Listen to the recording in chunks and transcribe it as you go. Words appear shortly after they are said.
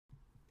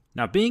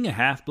Now, being a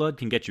half-blood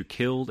can get you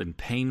killed in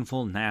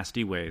painful,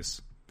 nasty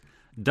ways.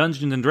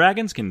 Dungeons &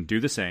 Dragons can do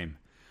the same.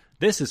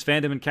 This is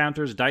Fandom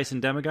Encounters Dice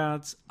and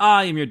Demigods.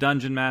 I am your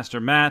Dungeon Master,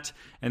 Matt,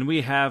 and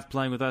we have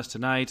playing with us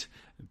tonight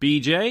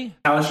BJ,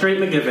 Alistrate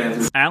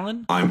McGivens,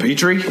 Alan, I'm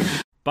Petrie,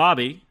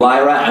 Bobby,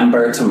 Lyra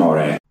Ember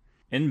Tamore,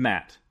 and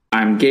Matt.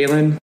 I'm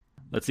Galen.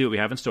 Let's see what we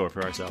have in store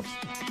for ourselves.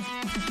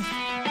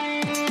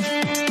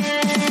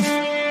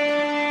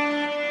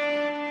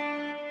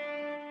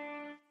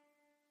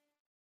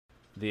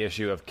 The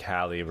issue of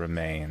Callie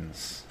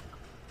remains.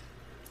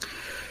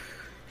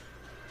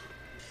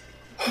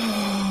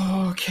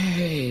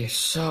 Okay,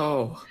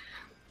 so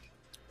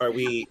are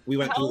we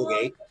went through the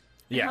gate?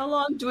 Yeah. How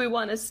long do we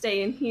want to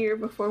stay in here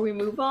before we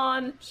move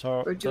on?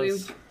 So Or do we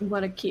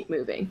want to keep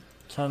moving?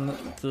 can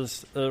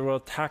this will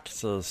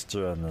taxes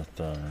do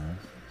anything?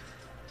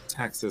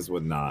 Taxes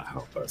would not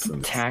help us. In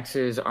this.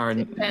 taxes are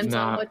Depends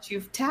on not. what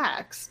you've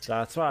taxed.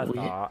 That's what I We-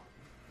 thought.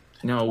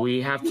 No,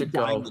 we have to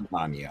go. Diamond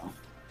on you.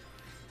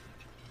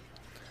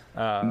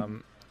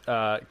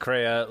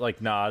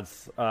 Kreia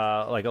nods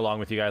along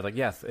with you guys,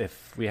 yes,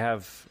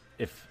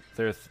 if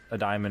there's a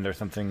diamond or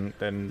something,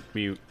 then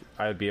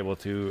I would be able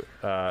to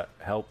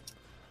help.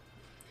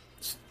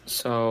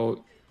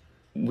 So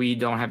we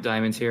don't have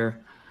diamonds here.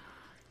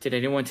 Did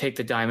anyone take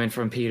the diamond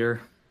from Peter?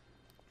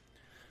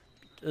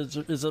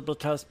 Is it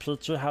because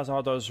Peter has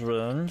all those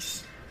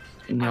rings?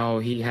 No,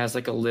 he has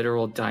like a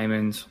literal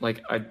diamond,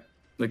 like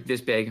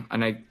this big,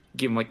 and I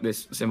give him like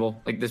this symbol,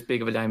 like this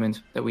big of a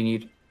diamond that we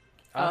need.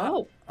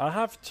 Oh. I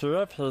have 2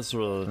 of his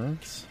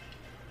rings.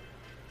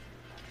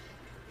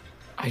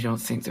 I don't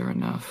think they're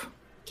enough.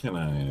 Can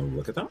I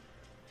look at them?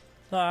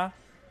 Ah,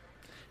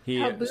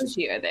 How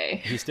bougie are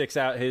they? He sticks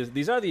out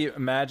these are the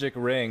magic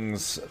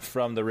rings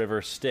from the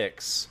river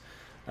Styx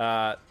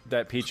that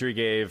Petrie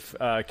gave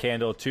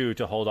Candle to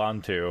hold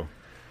on to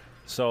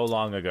so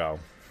long ago.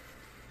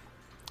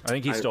 I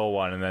think he stole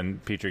one and then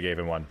Petrie gave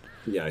him one.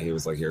 Yeah, he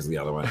was like, "Here's the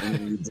other one."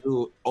 And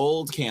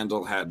old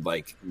Candle had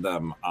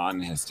them on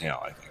his tail,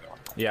 I think.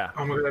 Yeah.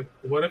 Oh my god,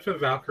 what if a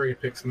Valkyrie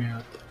picks me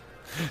up?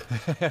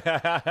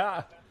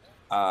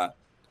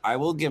 I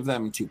will give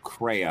them to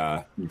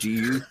Kreia. Do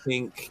you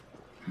think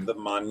the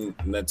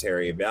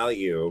monetary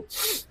value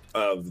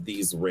of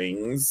these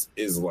rings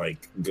is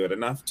good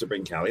enough to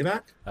bring Callie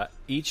back?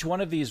 Each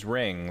one of these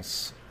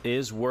rings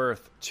is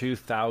worth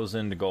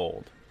 2,000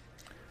 gold.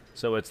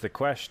 So it's the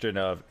question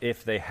of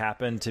if they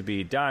happen to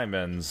be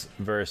diamonds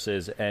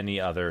versus any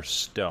other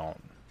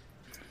stone.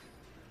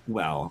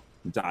 Well,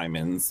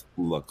 diamonds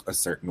look a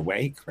certain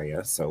way,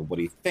 Kreia, so what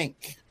do you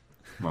think?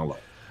 Well, look.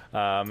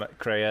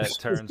 Kreia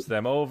turns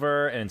them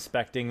over,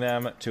 inspecting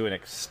them to an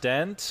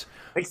extent.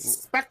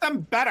 Expect them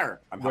better.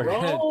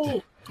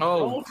 Roll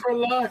for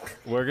luck.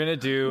 We're gonna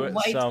do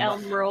White some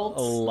emeralds.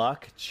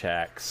 luck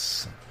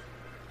checks.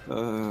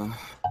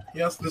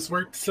 Yes, this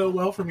worked so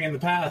well for me in the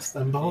past.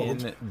 I'm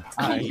bold.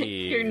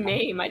 Your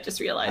name, I just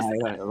realized.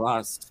 I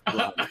lost.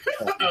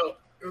 Oh,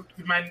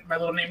 my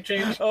little name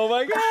change? Oh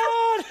my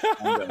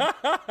god!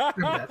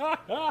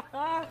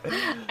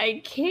 I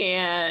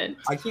can't.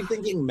 I keep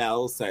thinking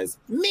Mel says,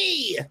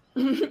 "Me!"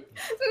 Me!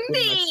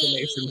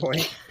 Exclamation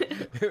point.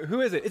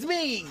 Who is it? It's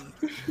me!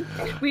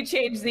 We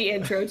changed the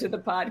intro to the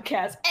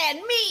podcast.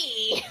 And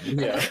me!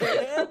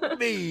 Yeah.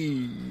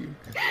 Me!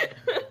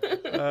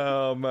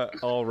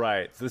 All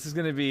right. So this is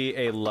going to be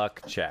a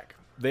luck check.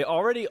 They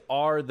already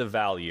are the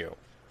value.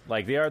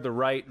 They are the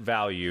right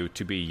value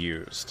to be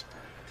used.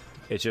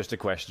 It's just a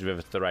question of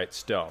if it's the right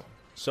stone.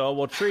 So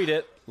we'll treat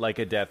it like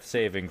a death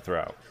saving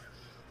throw.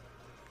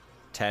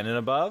 10 and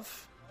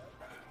above,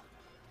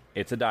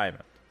 it's a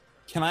diamond.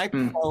 Can I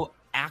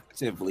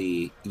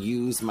proactively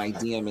use my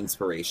DM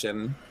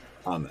inspiration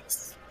on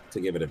this to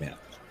give it advantage?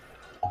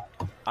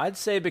 I'd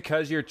say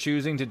because you're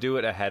choosing to do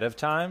it ahead of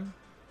time,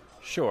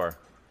 sure.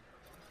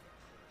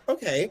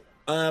 Okay.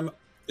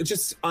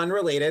 Just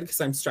unrelated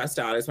because I'm stressed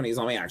out. I just want to use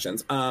all my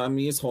actions.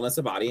 Use wholeness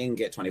of body and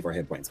get 24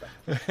 hit points back.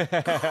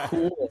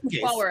 Cool.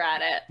 While we're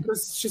at it.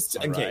 Just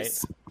in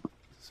case.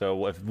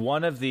 So if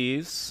one of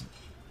these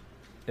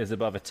is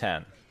above a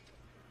 10,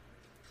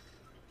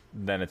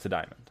 then it's a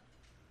diamond.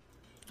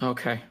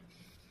 Okay.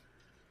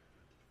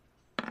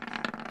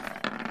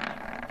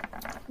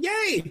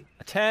 Yay!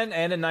 A 10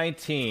 and a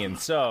 19.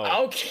 So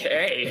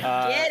Okay.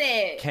 Get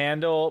it.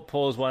 Candle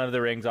pulls one of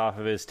the rings off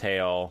of his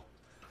tail.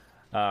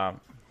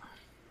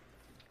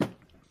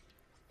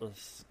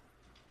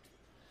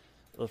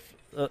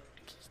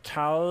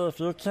 Cal, if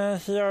you can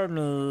hear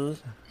me,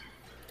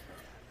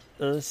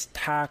 it's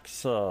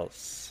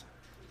taxes.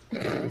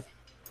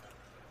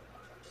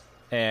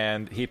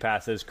 And he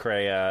passes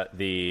Kreia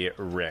the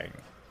ring.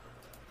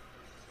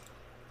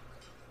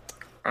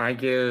 I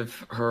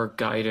give her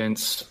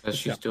guidance as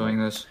she's doing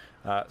this.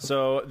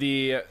 So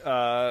the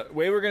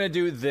way we're gonna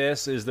do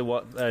this is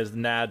as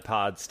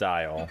NADPOD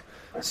style.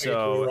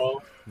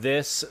 So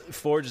this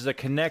forges a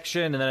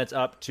connection, and then it's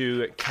up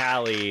to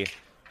Callie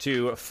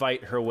to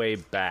fight her way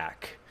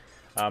back.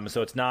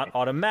 So it's not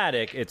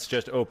automatic; it's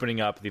just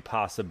opening up the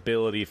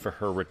possibility for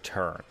her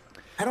return.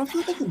 I don't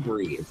think I can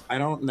breathe. I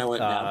don't know it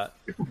now.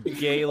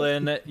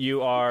 Galen,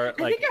 you are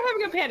I like think I'm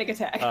having a panic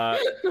attack.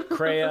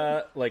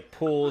 Kreia like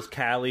pulls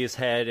Callie's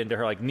head into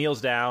her, like kneels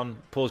down,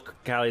 pulls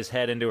Callie's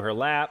head into her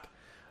lap.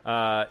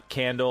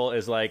 Candle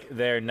is like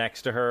there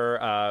next to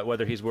her.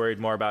 Whether he's worried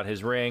more about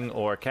his ring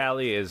or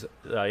Callie is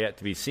yet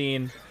to be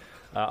seen.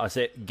 I'll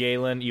say,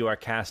 Galen, you are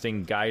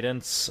casting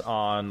guidance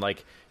on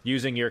like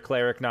using your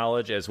cleric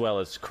knowledge as well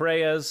as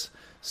Kreia's.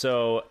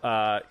 So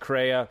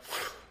Kreia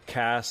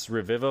casts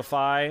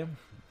Revivify.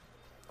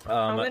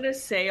 I'm gonna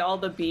say all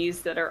the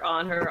bees that are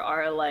on her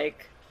are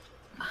like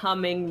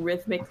humming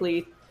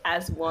rhythmically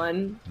as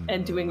one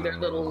and doing their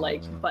little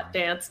like butt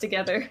dance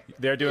together.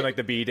 They're doing like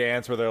the bee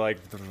dance where they're like,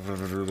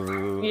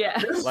 Yeah.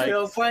 This Like-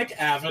 feels like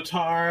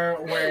Avatar,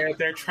 where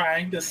they're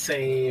trying to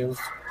save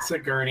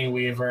Sigourney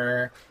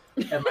Weaver,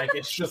 and like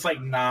it's just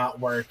like not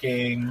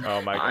working.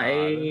 oh my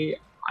god.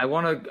 I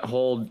want to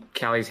hold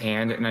Callie's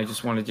hand, and I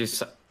just want to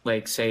just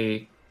like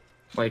say,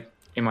 like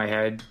in my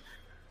head,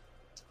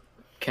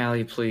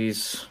 Callie,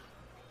 please,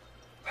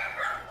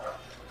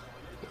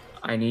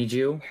 I need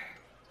you.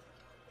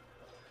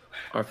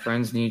 Our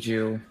friends need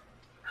you.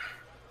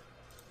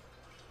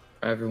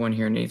 Everyone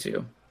here needs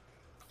you.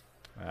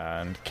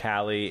 And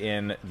Callie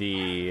in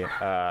the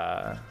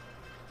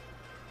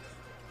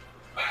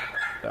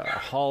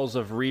halls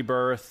of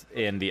rebirth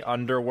in the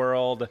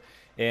underworld,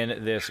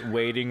 in this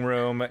waiting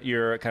room.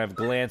 You're kind of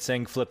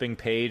glancing, flipping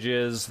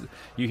pages.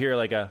 You hear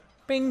like a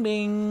bing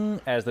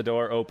bing as the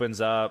door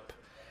opens up.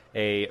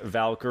 A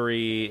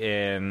Valkyrie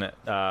in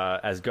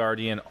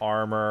Asgardian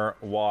armor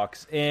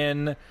walks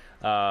in.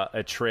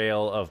 A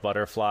trail of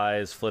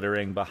butterflies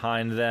flittering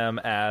behind them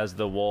as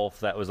the wolf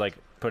that was like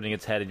putting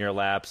its head in your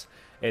laps,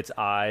 its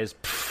eyes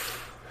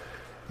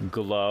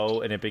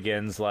glow, and it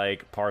begins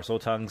like parcel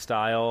tongue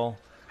style,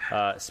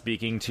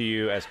 speaking to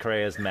you as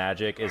Kreia's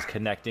magic is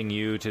connecting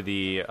you to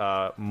the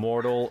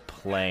mortal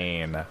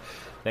plane.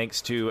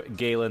 Thanks to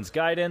Galen's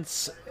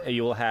guidance,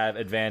 you will have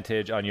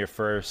advantage on your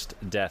first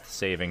death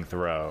saving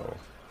throw.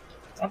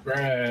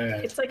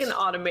 Alright. It's like an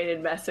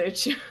automated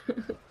message.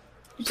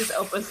 You just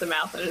opens the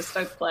mouth and it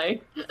starts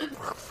playing.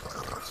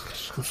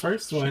 The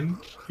first one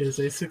is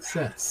a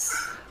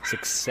success.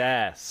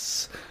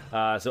 Success.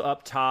 So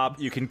up top,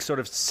 you can sort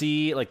of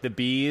see like the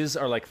bees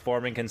are like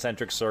forming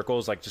concentric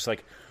circles, like just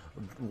like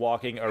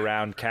walking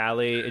around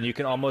Callie, and you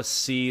can almost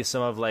see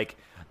some of like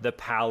the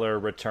pallor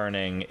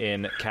returning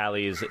in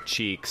Callie's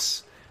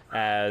cheeks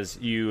as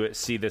you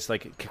see this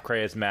like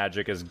Kreia's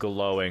magic is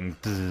glowing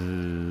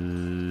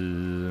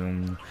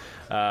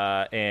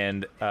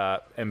and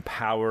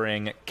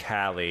empowering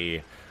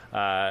Callie.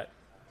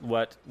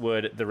 What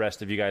would the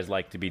rest of you guys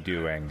like to be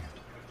doing?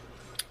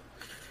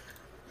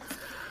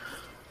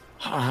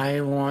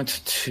 I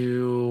want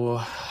to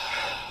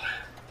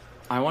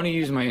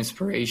use my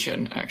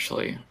inspiration,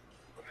 actually.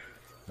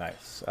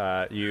 Nice.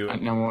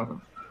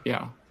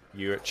 Yeah.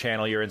 You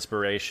channel your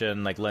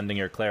inspiration, like lending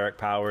your cleric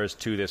powers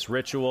to this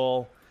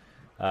ritual.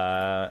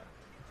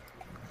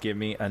 Give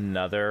me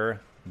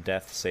another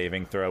death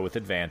saving throw with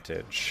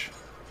advantage.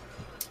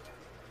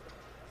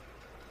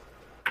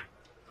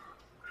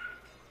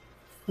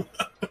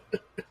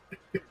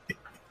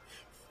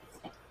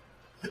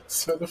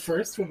 So the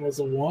first one was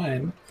a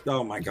 1.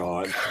 Oh my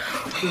god.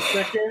 The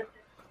second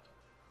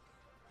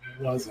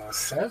was a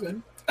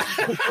 7. But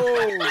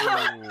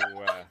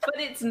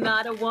it's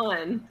not a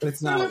 1.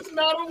 It's No, not. it's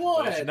not a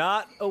 1. It's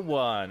not a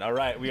 1. All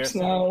right, we are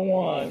not a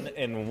 1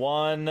 and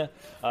 1.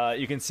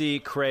 You can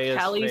see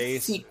Kreia's Callie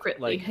face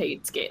secretly like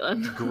hates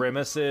Galen.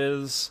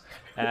 grimaces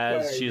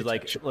as Why she's you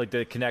like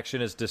the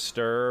connection is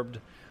disturbed.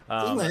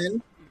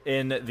 Galen,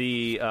 In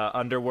the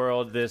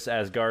underworld, this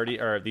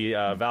Asgardi or the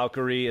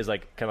Valkyrie is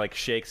like kind of like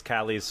shakes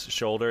Callie's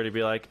shoulder to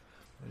be like,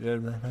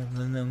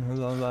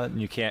 and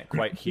you can't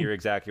quite hear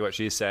exactly what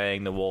she's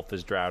saying. The wolf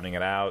is drowning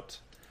it out.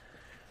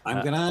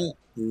 I'm gonna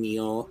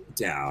kneel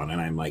down,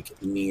 and I'm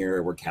like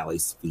near where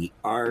Callie's feet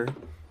are,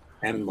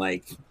 and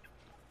like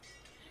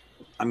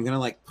I'm gonna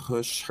like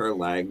push her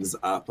legs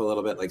up a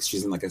little bit, like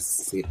she's in like a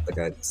sit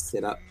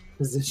up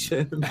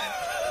position.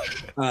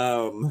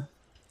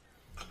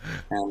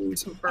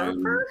 And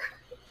Burger?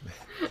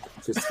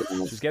 just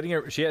gonna, She's getting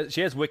her. She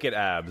has wicked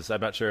abs.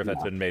 I'm not sure if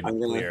that's been made I'm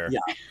gonna, clear.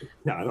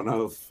 yeah. I don't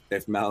know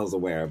if Mel's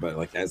aware, but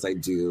like as I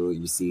do,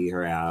 you see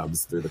her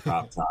abs through the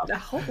crop top.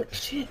 Holy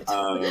shit.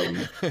 Um,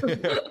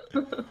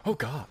 Oh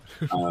God.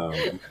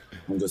 I'm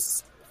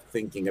just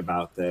thinking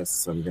about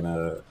this. I'm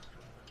gonna.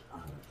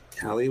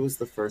 Callie was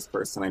the first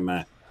person I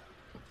met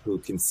who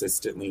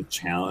consistently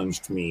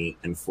challenged me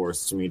and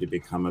forced me to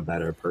become a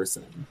better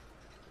person.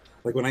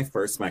 Like when I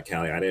first met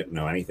Callie, I didn't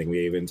know anything.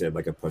 We even did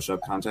like a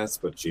push-up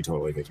contest, but she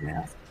totally kicked me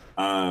ass.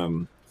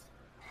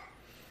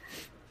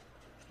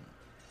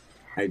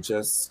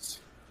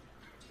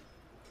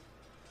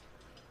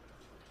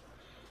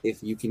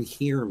 If you can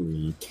hear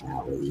me,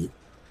 Callie,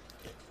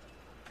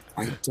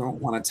 I don't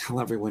want to tell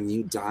everyone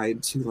you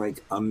died to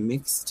like a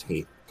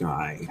mixtape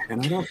guy,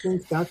 and I don't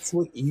think that's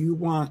what you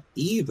want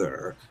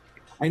either.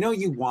 I know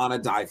you want to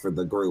die for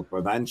the group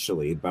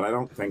eventually, but I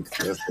don't think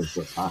this is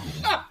the time.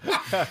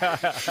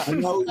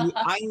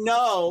 I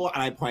know,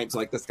 and I point to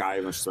like the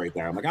sky which is right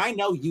there. I'm like, I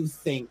know you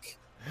think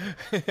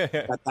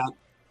that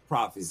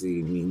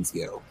prophecy means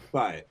you,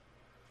 but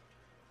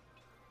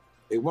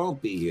it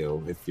won't be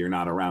you if you're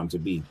not around to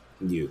be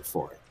you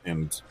for it.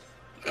 And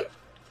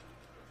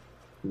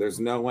there's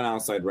no one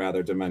else I'd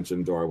rather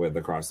dimension door with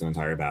across an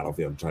entire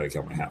battlefield to try to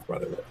kill my half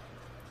brother with.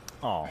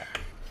 Oh.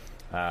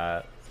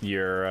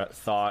 Your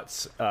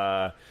thoughts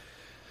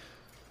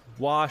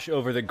wash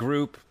over the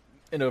group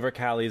and over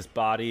Callie's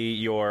body.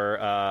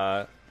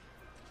 Your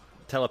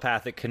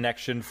telepathic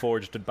connection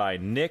forged by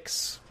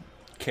Nyx,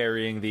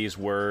 carrying these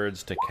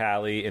words to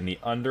Callie in the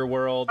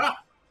underworld.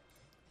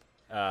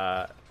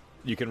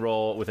 You can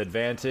roll with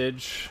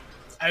advantage.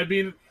 I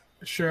mean,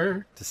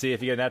 sure. To see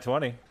if you get that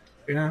 20.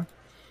 Yeah.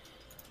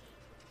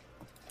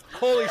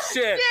 Holy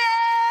shit!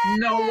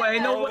 No way!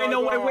 No Oh way! my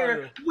No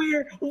way!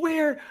 God.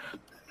 Where?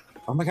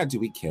 Oh my god, do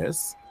we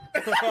kiss?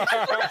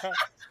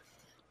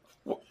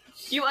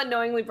 You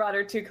unknowingly brought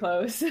her too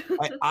close.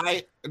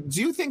 I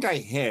do you think I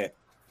hit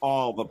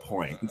all the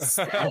points?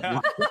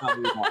 Oh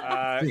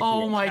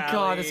my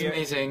god, that's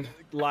amazing.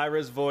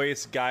 Lyra's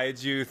voice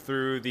guides you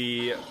through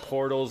the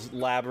portal's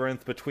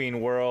labyrinth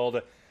between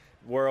world.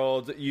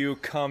 You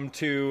come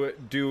to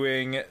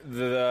doing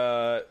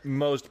the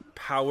most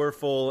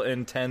powerful,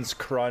 intense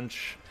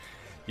crunch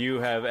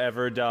you have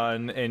ever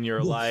done in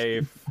your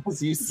life.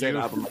 As you sit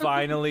up, I'm like,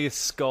 finally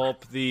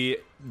sculpt the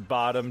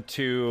bottom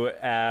 2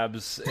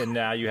 abs, and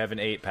now you have an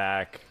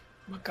 8-pack.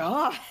 Oh my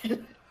god.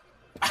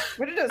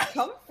 Where did those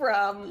come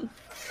from?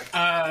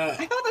 I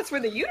thought that's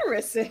where the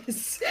uterus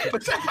is.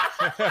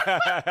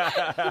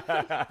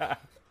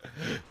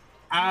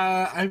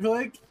 I feel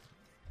like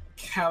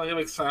Callie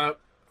wakes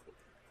up.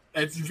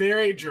 It's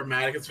very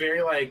dramatic. It's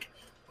very like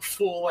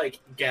full, like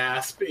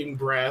gasping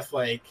breath,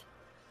 like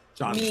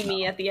John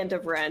Mimi at the end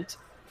of Rent.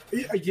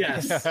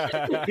 yes,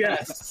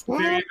 yes,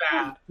 very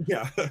that.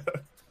 Yeah.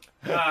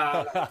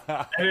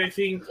 And I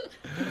think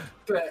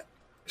that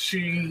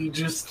she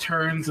just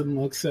turns and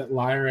looks at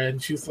Lyra,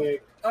 and she's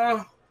like,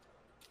 "Oh,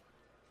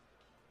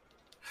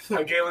 I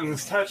thought Galen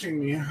was touching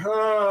me.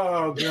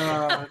 Oh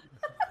god."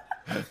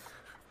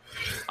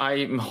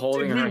 I'm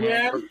holding Did her we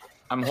hand. win?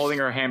 I'm holding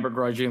her hand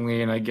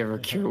begrudgingly, and I give her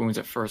cure wounds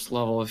at first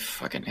level.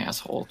 Fucking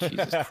asshole!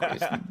 Jesus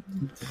Christ!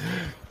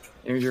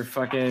 Here's your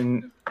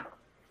fucking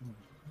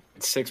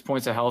 6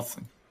 points of health.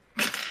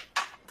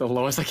 The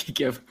lowest I could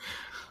give.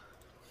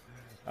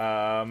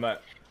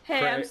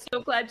 Hey, I'm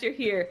so glad you're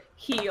here.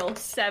 Heal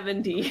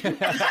 70.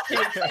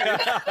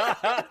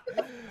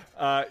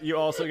 You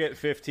also get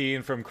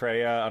 15 from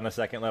Kreia on a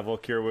 2nd level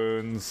cure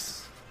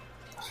wounds.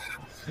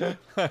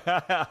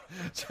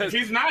 If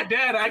he's not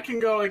dead, I can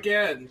go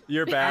again.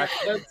 You're back.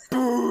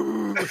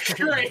 Boom!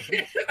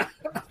 Great.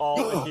 All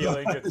the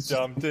healing gets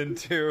dumped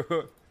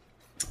into.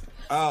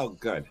 Oh,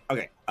 good.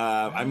 Okay.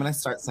 I'm gonna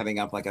start setting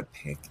up like a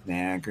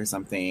picnic or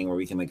something where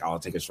we can like all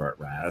take a short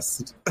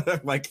rest. I'm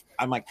like,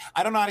 I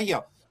don't know how to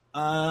heal.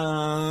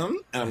 And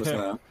I'm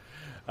just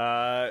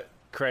gonna.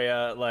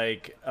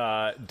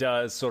 Kreia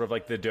does sort of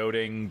like the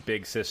doting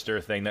big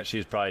sister thing that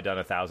she's probably done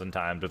 1,000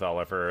 times with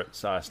all of her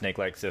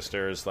snake-like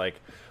sisters. Like,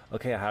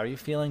 okay, how are you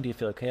feeling? Do you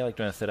feel okay? Like,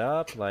 do you want to sit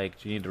up? Like,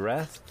 do you need to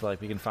rest?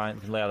 Like, we can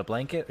lay out a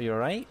blanket. Are you all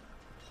right?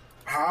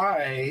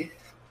 I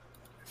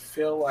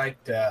feel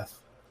like death.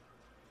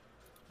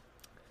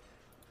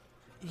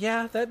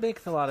 Yeah, that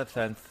makes a lot of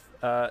sense.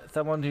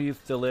 Someone who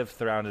used to live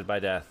surrounded by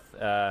death.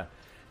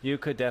 You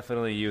could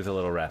definitely use a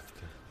little rest.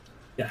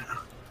 Yeah.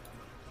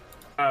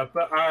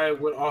 But I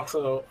would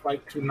also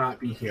like to not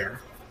be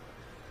here.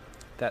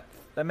 That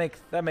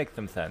makes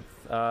some sense.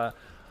 Do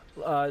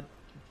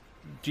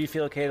you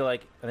feel okay to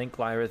like? I think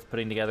Lyra's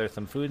putting together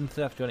some food and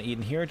stuff. Do you want to eat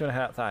in here? Or do you want to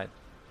head outside?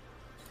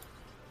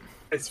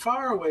 As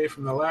far away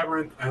from the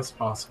labyrinth as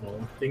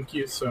possible. Thank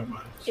you so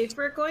much. If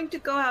we're going to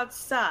go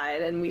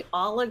outside and we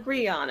all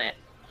agree on it,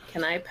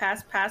 can I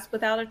pass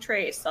without a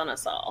trace on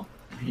us all?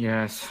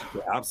 Yes.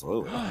 Yeah,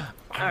 absolutely. All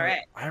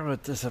right. I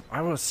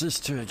will cease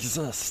to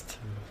exist.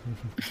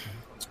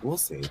 We'll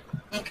see.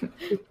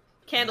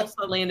 Candle's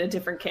suddenly in a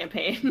different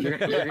campaign. You're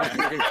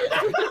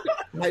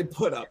I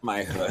put up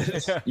my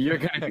hood.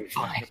 gonna be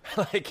fine.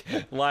 Like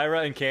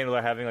Lyra and Candle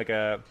are having like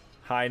a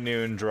high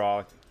noon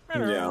draw.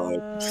 Yeah,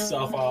 like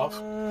Self off.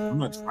 I'm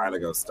gonna try to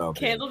go stealthy.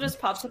 Candle just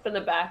pops up in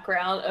the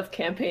background of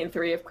campaign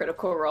 3 of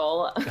Critical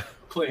Role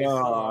Please.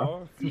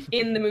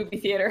 in the movie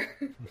theater.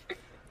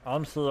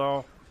 I'm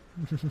here.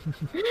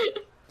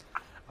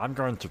 I'm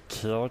going to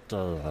kill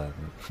Galen.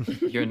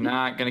 You're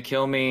not gonna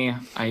kill me.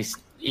 I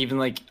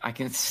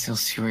can still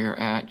see where you're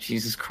at.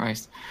 Jesus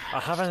Christ. I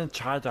haven't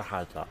tried to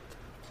hide that.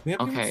 We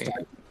haven't even Okay.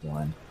 started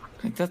one.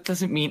 That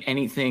doesn't mean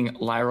anything,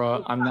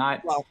 Lyra. I'm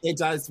not. Well, it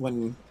does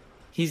when.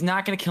 He's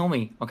not gonna kill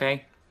me.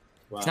 Okay.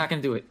 Well, He's not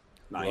gonna do it.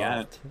 not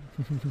yet.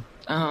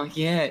 Oh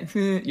yeah.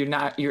 You're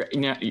not ever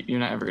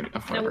gonna. No,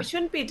 Whatever. we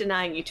shouldn't be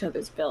denying each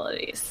other's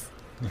abilities.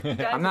 You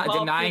guys I'm not have all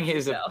denying proved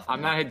his. yourself.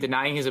 I'm not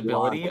denying his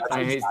ability.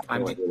 That's exactly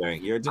what you're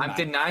doing. You're I'm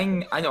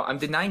denying. I know. I'm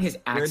denying his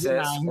You're access.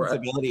 denying for his a-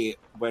 ability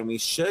when we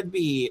should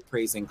be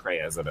praising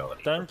Krea's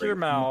ability. Thank you,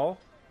 Mel.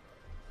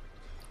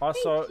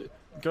 Also,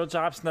 good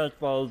job, Snake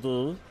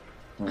Lady.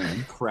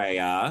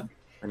 Krea.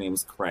 Her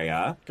name's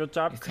Krea. Good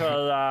job,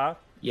 Kaya.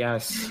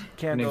 Yes.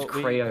 Her name's Candle,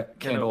 Kreia.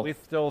 Candle. we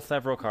stole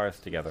several cars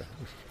together.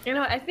 You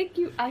know,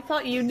 I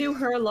thought you knew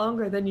her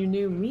longer than you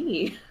knew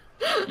me.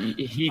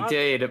 He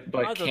did,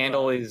 but I don't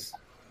Candle know. is.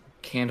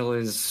 Candle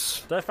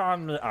is. They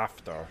found me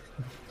after.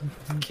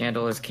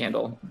 Candle is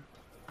Candle.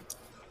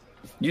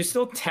 You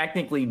still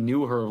technically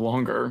knew her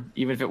longer,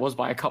 even if it was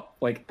by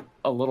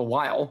a little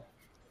while.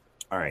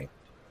 All right.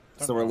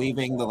 So we're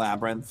leaving the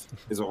labyrinth,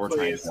 is what we're trying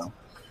to Please. do.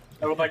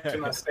 I would like to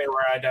not say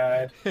where I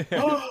died.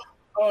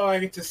 Oh, I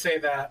get to say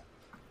that.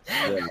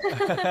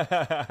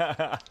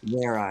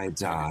 Where I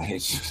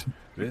died.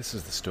 This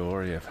is the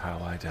story of how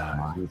I died.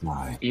 I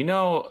died. You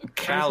know,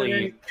 Callie.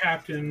 President,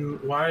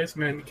 Captain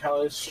Wiseman,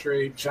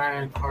 Callistrate,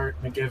 Giant Heart,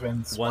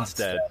 McGivens. Once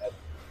dead.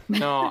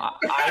 No,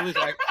 I was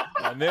like,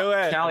 I knew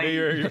it. Callie. I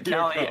knew you were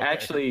Callie going.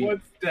 actually.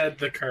 Once dead,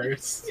 the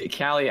curse.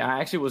 Callie, I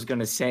actually was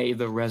gonna say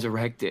the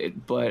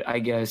resurrected, but I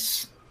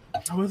guess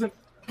I wasn't.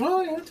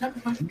 Well, yeah,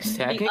 technically. The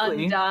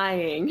technically,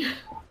 undying.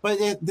 But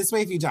this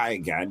way, if you die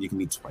again, you can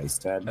be twice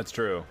dead. That's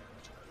true.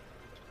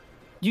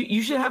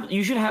 you should have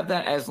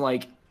that as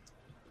like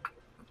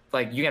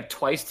you have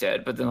twice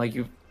dead, but then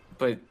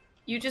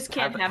You just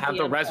can't have, have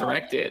the undying.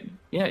 resurrected.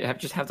 Yeah,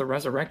 just have the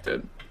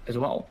resurrected as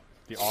well.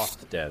 The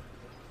oft dead.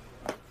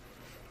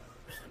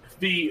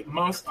 The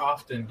most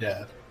often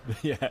dead.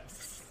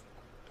 Yes.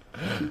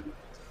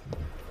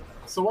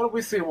 So what do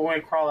we see when we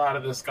crawl out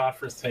of this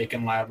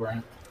godforsaken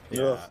labyrinth?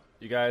 Yeah.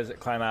 You guys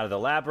climb out of the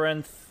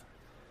labyrinth.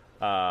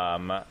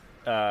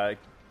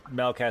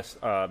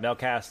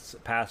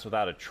 Melcasts pass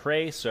without a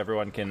trace, so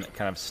everyone can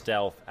kind of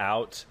stealth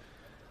out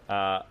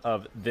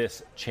of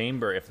this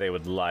chamber if they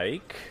would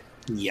like.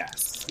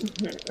 Yes.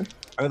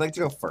 I would like to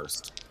go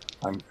first.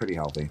 I'm pretty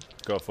healthy.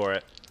 Go for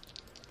it.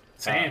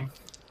 Same.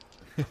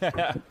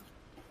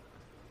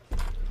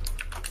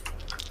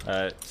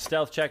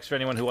 Stealth checks for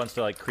anyone who wants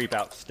to like creep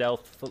out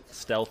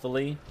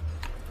stealthily.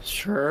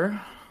 Sure.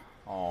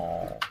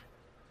 Oh.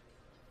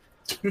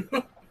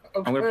 Oh,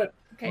 I'm gonna- good.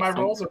 Okay, My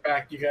so rolls are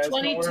back, you guys.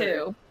 Don't worry.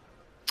 22.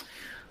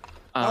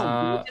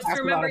 Uh, Just That's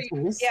remember, without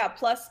a trace? yeah,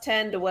 plus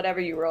 10 to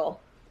whatever you roll.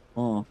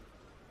 26.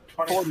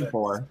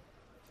 44.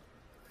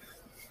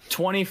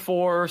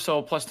 24,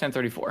 so plus 10,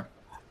 34.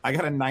 I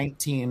got a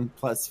 19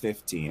 plus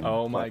 15.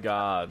 Oh my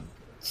god.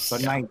 So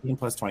 19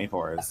 plus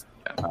 24 is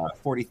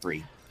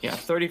 43. Yeah,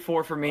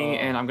 34 for me,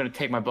 and I'm gonna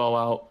take my bow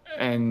out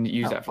and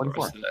use that for the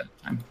rest of the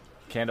time.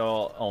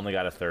 Candle only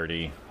got a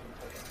 30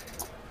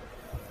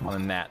 on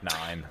a nat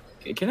 9.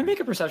 Can I make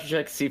a perception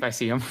check to see if I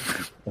see him?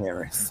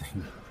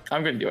 Embarrassing.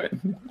 I'm gonna do it.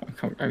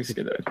 I'm just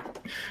gonna do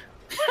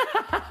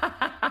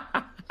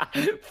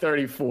it.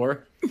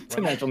 34. It's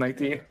a natural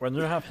 19. When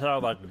you have hair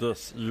like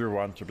this, you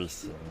want to be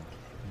seen.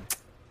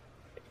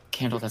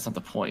 Candle, that's not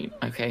the point,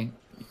 okay?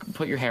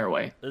 Put your hair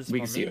away. It's We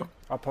for can see me. you.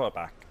 I'll pull it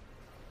back.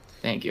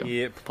 Thank you.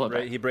 He, Pull it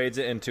back. he braids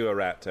it into a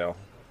rat tail.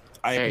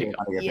 I There you appear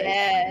go. on your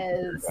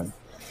face. Yes.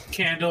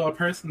 Candle, a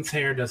person's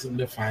hair doesn't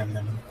define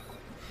them.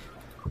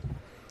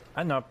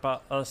 I know,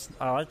 but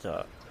I like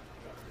it.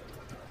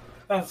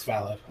 That's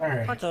valid. All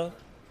right. Okay.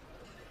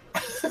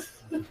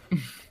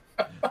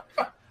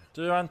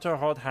 Do you want to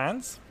hold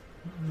hands?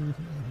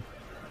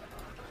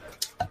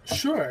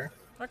 Sure.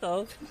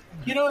 Okay.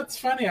 You know, it's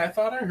funny. I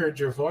thought I heard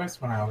your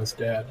voice when I was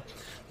dead.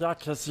 Yeah,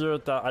 because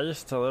I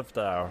used to live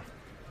there.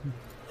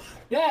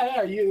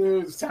 Yeah,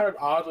 you sounded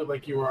oddly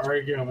like you were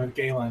arguing with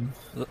Galen.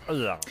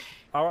 Yeah.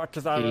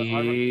 Because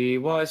He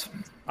was.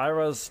 I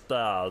was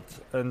dead,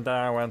 and then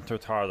I went to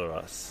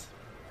Tartarus.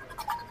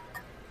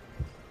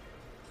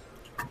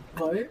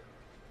 What?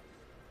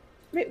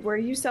 Wait, were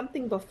you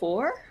something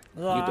before?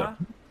 Yeah.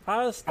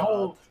 I was dead.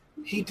 Oh,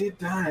 he did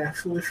die. I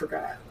fully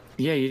forgot.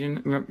 Yeah, you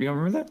didn't. You don't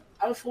remember that?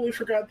 I fully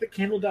forgot that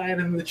Candle died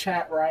and the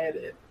chat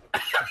rioted. I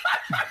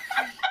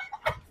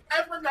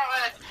forgot.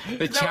 The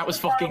That chat was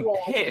the fucking carnival.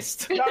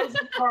 pissed. That was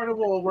the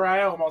carnival where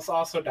I almost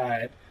also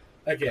died.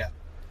 Again.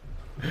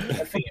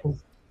 A theme.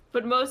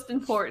 But most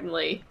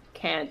importantly,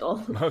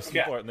 Candle. Most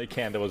Yeah. importantly,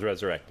 Candle was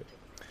resurrected.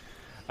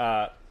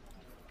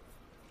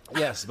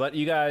 Yes, but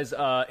you guys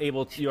are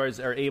able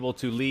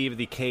to leave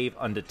the cave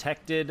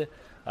undetected.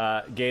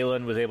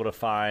 Galen was able to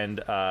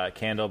find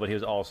Candle, but he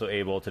was also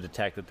able to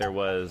detect that there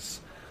was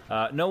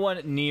no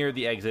one near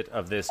the exit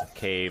of this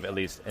cave, at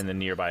least in the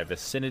nearby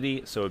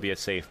vicinity. So it would be a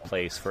safe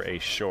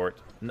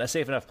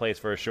enough place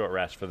for a short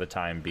rest for the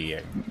time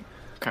being.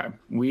 Okay,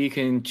 we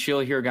can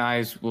chill here,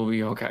 guys. We'll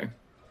be okay.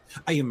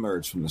 I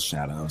emerged from the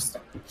shadows.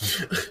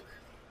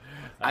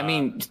 I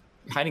mean,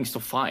 hiding's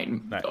still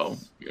fine. Nice. Though.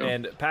 Yeah.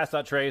 And pass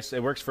that trace.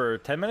 It works for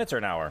 10 minutes or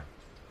an hour.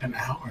 An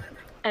hour.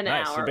 An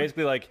Nice. hour. So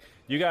basically, like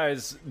you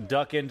guys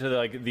duck into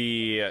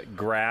the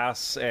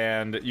grass,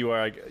 and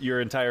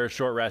your entire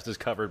short rest is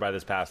covered by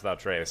this pass without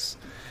trace.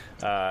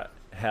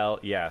 Hell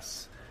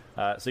yes.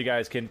 So you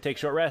guys can take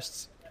short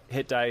rests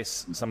hit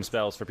dice, some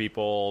spells for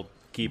people,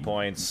 key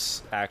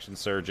points, action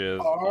surges,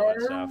 all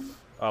that stuff.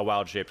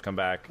 Wild shapes come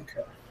back.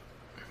 Okay.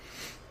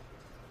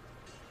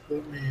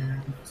 Oh,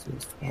 man.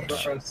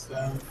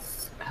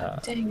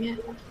 Dang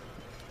it.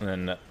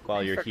 And then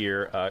while you're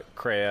here,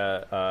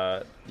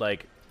 Kreia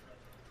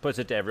puts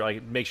it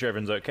to make sure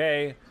everyone's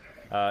okay.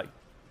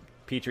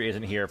 Petrie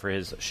isn't here for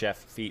his chef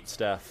feat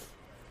stuff,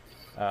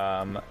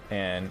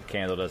 and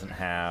Candle doesn't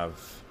have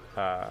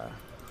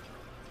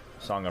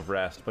Song of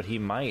Rest, but he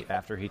might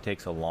after he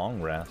takes a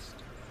long rest.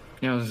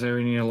 Yeah, I was saying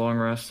we need a long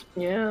rest.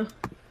 Yeah.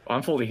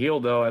 I'm fully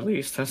healed though. At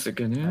least that's the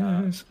good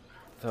news.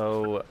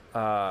 So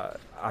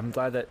I'm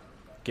glad that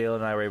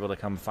Galen and I were able to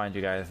come find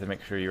you guys to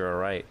make sure you're all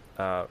right.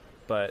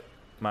 But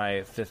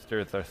my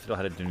sisters are still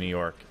headed to New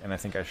York, and I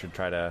think I should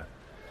try to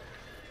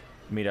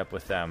meet up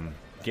with them.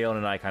 Galen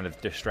and I kind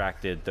of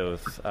distracted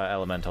those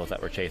elementals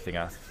that were chasing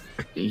us.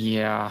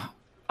 Yeah.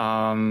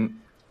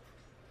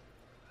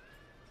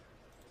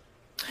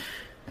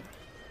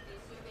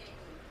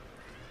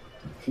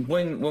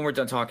 When we're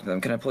done talking to them,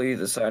 can I pull you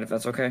to the side if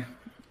that's okay?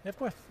 Yeah, of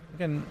course. We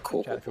can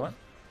chat if you want.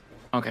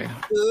 Okay.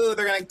 Ooh,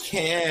 they're gonna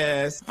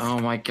kiss. Oh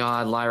my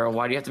God, Lyra,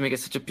 why do you have to make it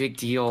such a big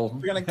deal?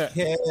 They're gonna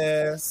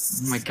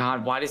kiss. Oh my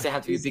God, why does it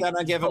have to be a He's big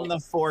gonna give him the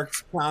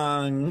forked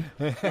tongue.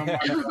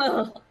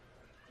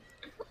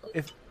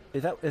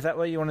 Is that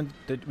what you want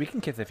to do? We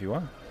can kiss if you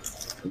want.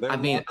 Their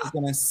love is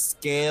gonna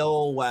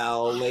scale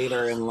well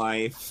later in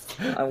life.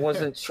 I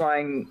wasn't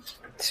trying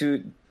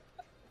to.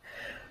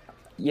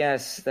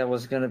 Yes, that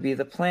was going to be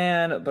the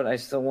plan, but I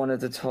still wanted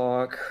to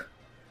talk.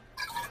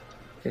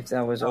 If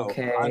that was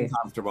okay. I'm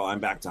comfortable. I'm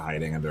back to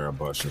hiding under a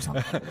bush or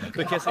something.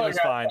 The kissing was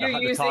fine.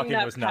 The talking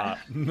was not.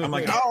 I'm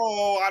like,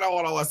 I don't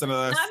want to listen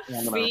to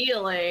this. Not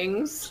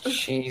feelings.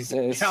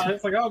 Jesus. Yeah,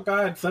 it's like, oh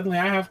God, suddenly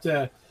I have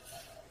to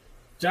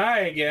die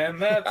again.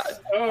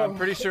 That's. I'm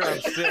pretty sure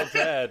I'm still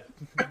dead.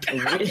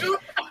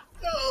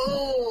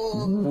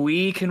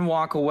 We can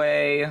walk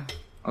away.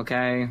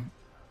 Okay.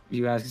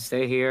 You guys can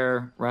stay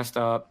here. Rest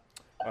up.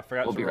 I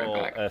forgot to roll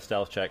a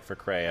stealth check for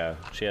Kreia.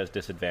 She has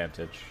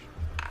disadvantage.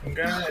 I'm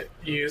gonna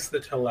use the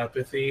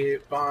telepathy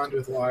bond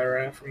with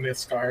Lyra from the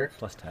scarf.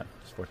 Plus 10.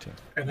 It's 14.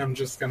 And I'm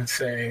just gonna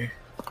say,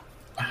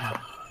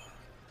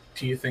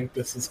 do you think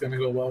this is gonna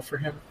go well for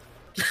him?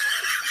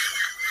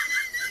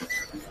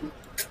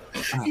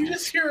 You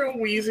just hear a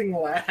wheezing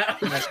laugh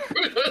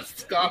through the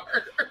scarf.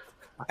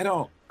 I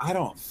don't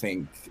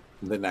think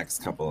the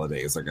next couple of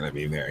days are going to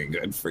be very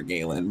good for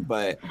Galen,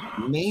 but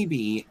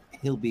maybe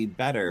he'll be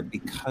better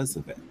because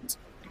of it.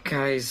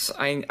 Guys,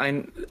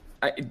 I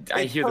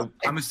hear the.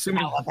 I'm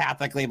assuming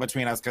telepathically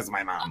between us because of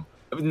my mom.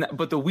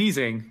 But the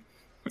wheezing,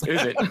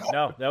 is it?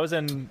 No, that was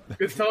in.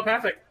 It's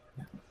telepathic.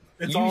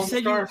 It's you all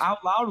said you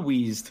out loud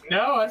wheezed.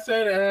 No, I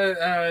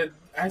said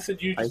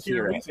you just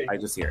hear wheezing. I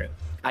just hear it.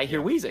 I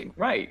hear wheezing.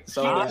 Right.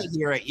 So I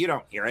hear it. You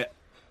don't hear it.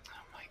 Oh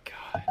my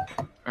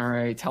God. All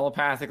right.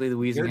 Telepathically, the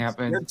wheezing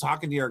happened. You're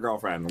talking to your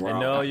girlfriend.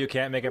 No, you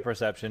can't make a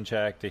perception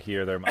check to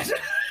hear their mom.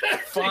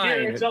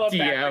 Fine,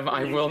 DM.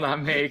 I will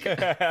not make.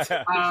 I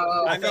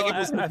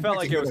felt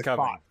like it was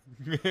coming.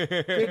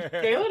 Did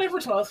Galen ever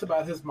tell us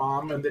about his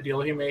mom and the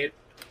deal he made?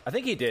 I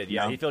think he did.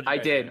 Yeah, No. I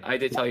did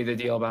tell you the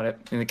deal about it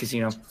in the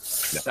casino.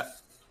 Was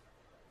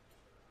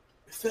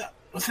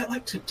that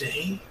like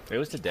today? It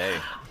was today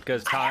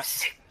because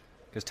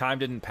time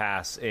didn't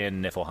pass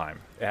in Niflheim.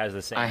 It has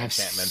the same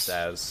enchantments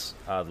as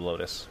the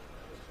Lotus.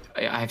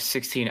 I have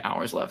 16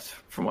 hours left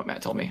from what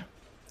Matt told me,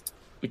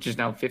 which is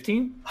now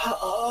 15.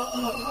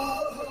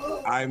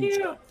 I'm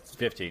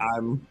 15.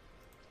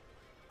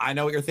 I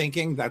know what you're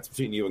thinking. That's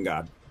between you and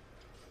God.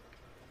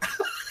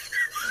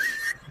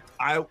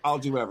 I'll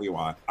do whatever you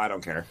want. I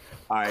don't care.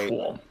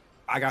 Cool.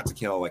 I got to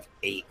kill like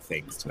 8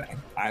 things today.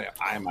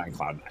 I'm on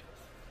cloud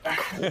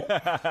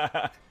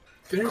 9.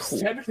 There's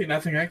technically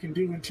nothing I can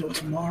do until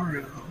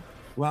tomorrow.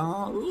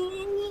 Well,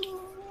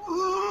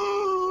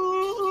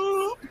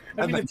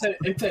 I mean,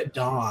 it's at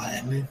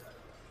dawn.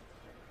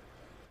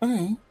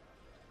 Okay.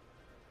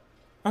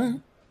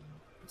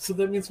 So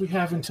that means we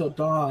have until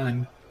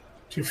dawn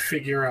to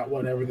figure out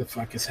whatever the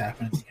fuck is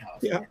happening in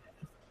California.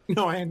 Yeah.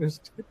 No, I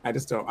understand. I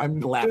just don't. I'm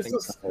laughing.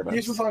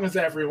 Just as long as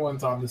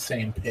everyone's on the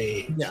same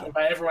page. Yeah.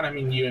 By everyone, I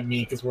mean you and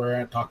me, because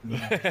we're talking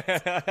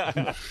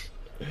about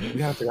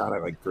We have to go out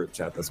and like group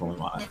chat this one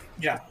live.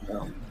 Yeah. So,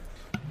 all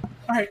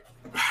right.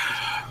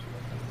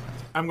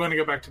 I'm going to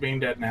go back to being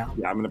dead now.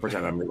 yeah, I'm going to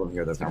pretend I'm going to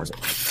hear this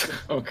conversation.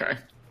 Okay.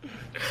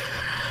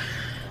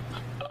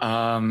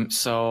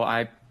 So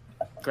I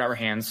grab her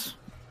hands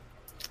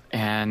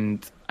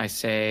and I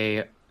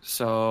say,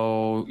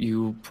 so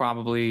you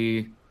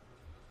probably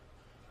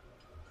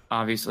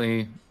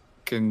obviously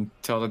can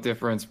tell the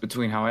difference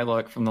between how I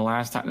look from the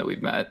last time that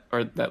we've met,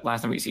 or that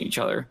last time we've seen each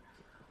other.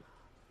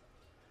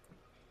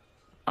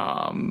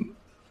 A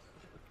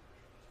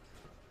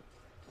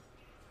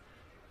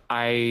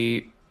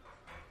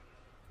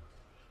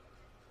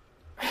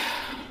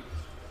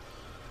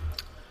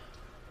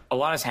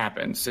lot has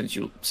happened since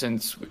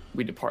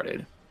we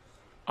departed.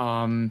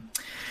 I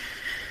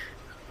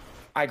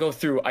go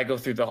through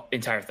the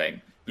entire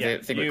thing,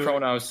 Think with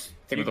Kronos,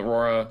 think with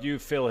Aurora. You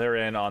fill her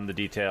in on the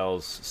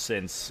details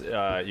since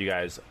you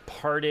guys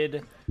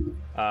parted.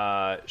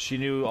 She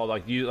knew all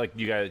you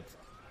guys.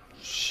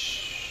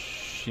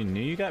 She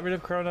knew you got rid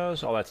of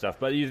Kronos, all that stuff.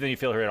 But then you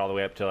fill her in all the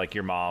way up to like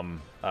your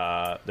mom,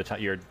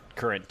 your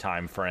current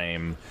time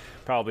frame,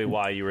 probably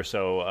why you were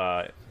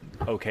so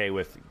okay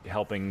with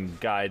helping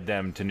guide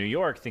them to New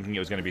York, thinking it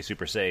was going to be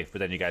super safe. But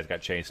then you guys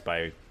got chased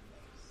by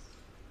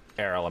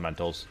air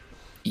elementals.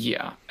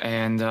 Yeah,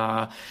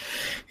 and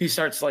he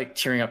starts like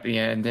tearing up at the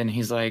end, and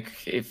he's like,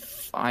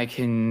 if I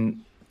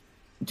can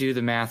do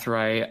the math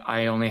right,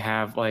 I only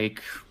have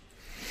like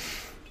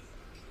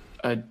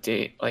a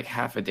day, like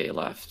half a day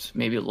left,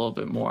 maybe a little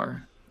bit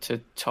more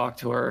to talk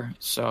to her.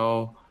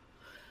 So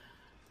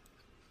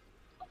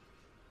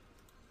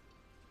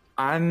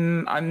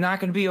I'm not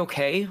going to be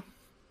okay,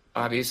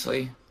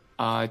 obviously.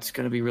 It's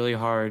going to be really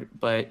hard,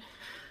 but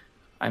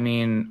I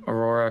mean,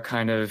 Aurora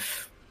kind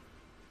of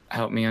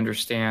helped me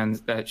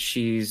understand that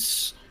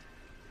she's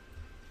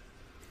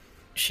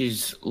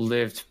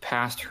lived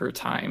past her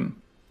time,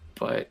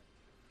 but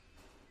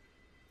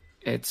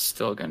it's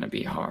still going to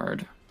be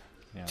hard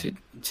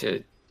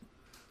to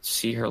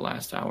see her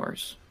last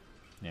hours.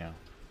 Yeah.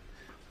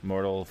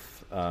 Mortal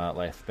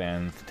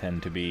lifespans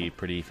tend to be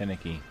pretty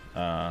finicky.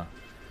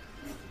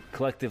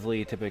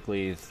 Collectively,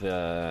 typically,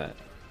 that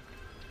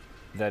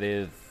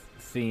is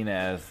seen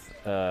as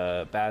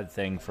a bad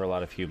thing for a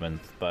lot of humans,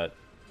 but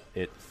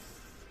it's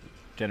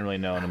generally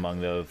known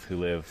among those who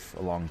live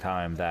a long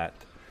time that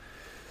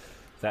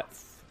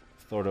that's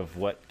sort of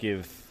what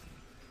gives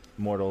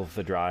mortals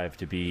the drive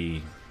to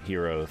be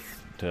heroes,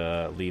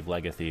 to leave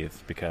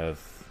legacies, because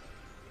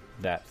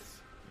that's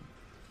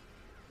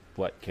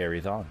what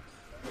carries on.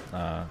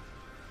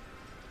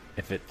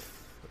 If it's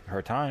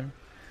her time,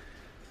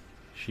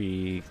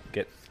 she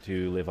gets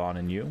to live on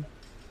in you,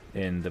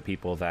 in the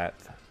people that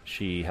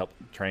she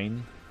helped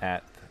train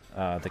at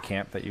the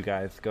camp that you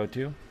guys go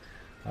to.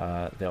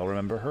 They'll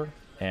remember her,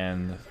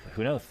 and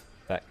who knows,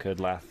 that could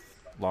last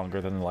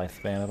longer than the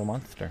lifespan of a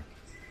monster.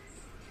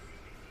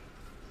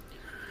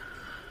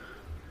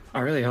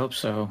 I really hope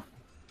so.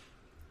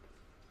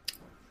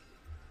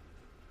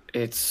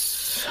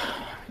 It's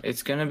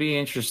gonna be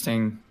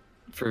interesting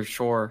for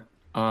sure,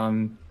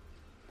 to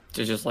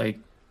just like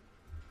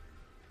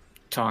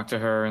talk to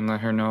her and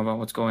let her know about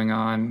what's going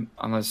on,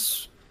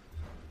 unless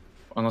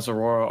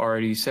Aurora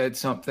already said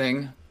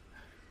something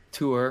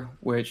to her,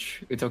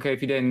 which it's okay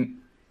if you didn't,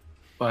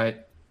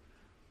 but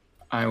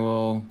I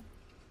will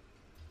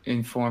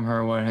inform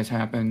her what has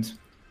happened.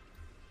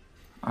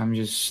 I'm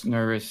just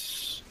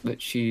nervous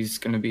that she's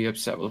going to be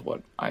upset with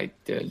what I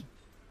did.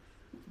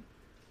 I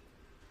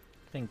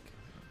think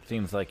it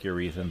seems like your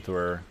reasons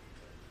were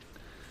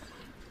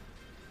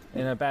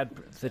in a bad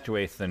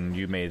situation.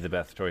 You made the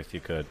best choice you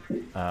could.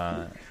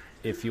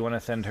 If you want to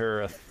send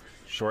her a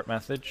short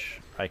message,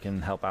 I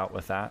can help out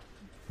with that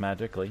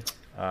magically.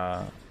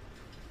 Well,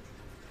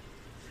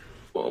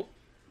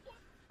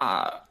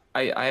 I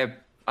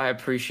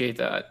appreciate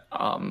that.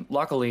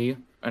 Luckily,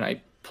 and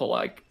I pull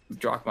like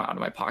drachma out of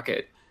my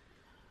pocket.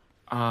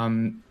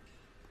 The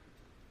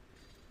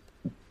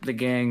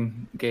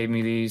gang gave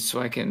me these so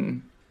I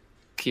can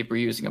keep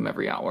reusing them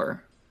every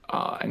hour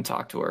and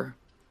talk to her.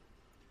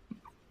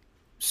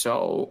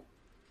 So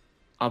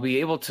I'll be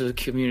able to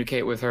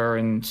communicate with her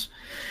and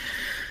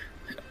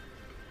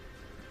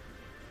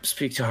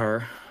speak to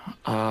her.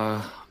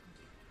 I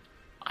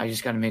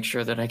just got to make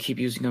sure that I keep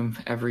using them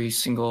every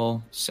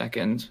single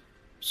second.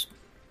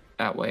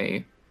 That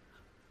way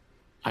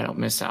I don't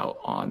miss out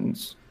on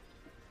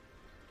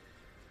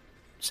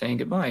saying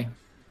goodbye.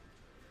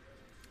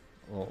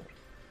 Well,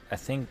 I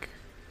think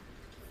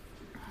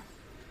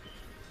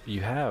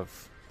you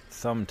have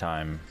some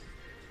time,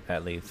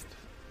 at least.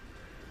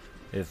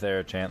 Is there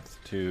a chance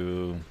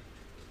to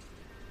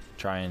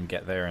try and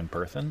get there in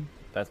person?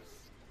 That's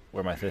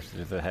where my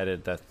sisters are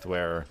headed. That's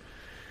where,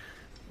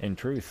 in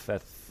truth,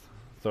 that's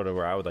sort of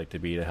where I would like to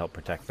be to help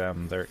protect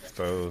them. They're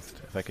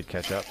exposed. If I could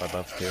catch up, I'd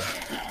love to.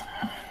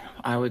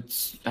 I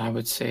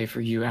would say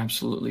for you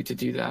absolutely to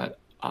do that.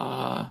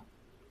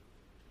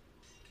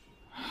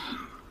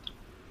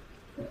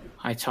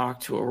 I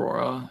talked to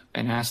Aurora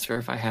and asked her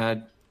if I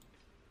had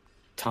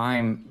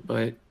time,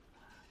 but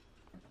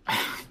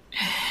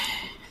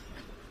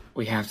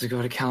we have to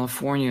go to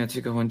California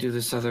to go and do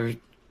this other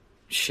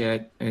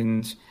shit,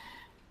 and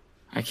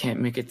I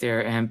can't make it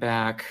there and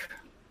back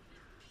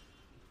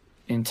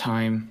in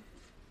time.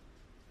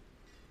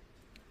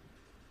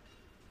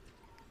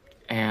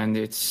 And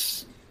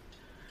it's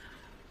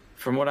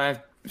from what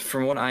I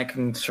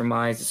can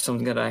surmise, it's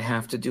something that I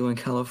have to do in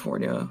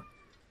California.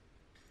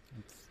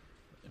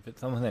 If it's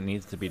something that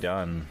needs to be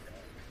done,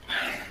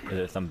 is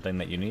it something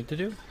that you need to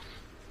do?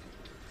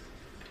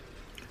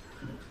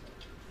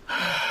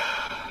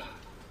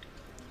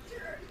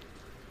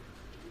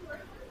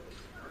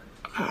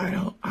 I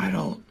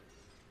don't.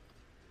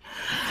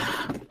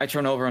 I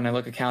turn over and I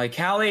look at Callie.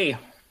 Callie! I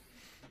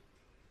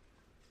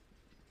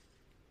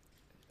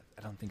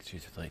don't think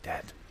she's really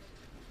dead.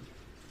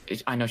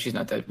 I know she's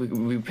not dead.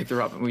 We picked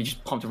her up and we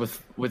just pumped her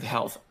with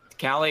health.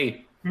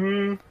 Callie,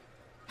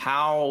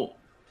 how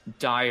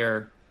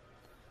dire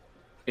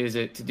is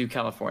it to do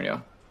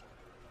California?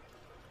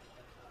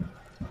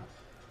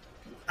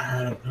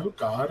 I don't know,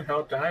 God.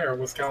 How dire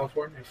was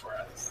California for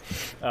us?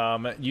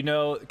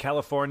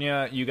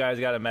 California, you guys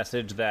got a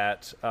message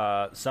that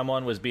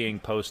someone was being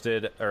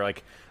posted, or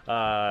like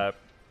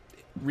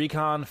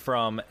recon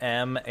from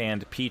M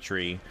and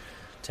Petrie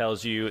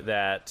tells you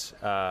that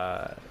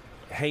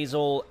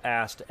Hazel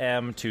asked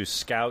M to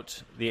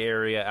scout the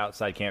area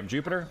outside Camp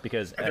Jupiter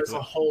because there's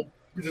a whole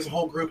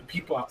group of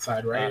people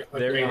outside, right?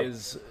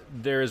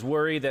 There is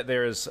worry that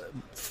there's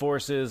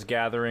forces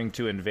gathering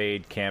to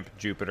invade Camp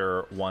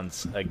Jupiter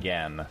once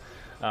again.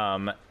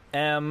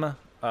 M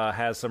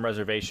has some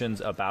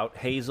reservations about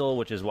Hazel,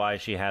 which is why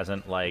she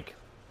hasn't,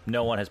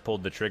 no one has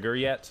pulled the trigger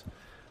yet,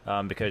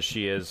 because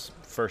she is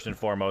first and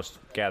foremost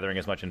gathering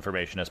as much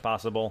information as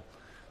possible.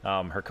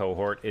 Her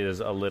cohort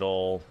is a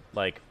little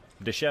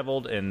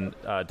disheveled and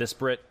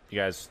disparate. You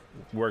guys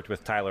worked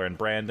with Tyler and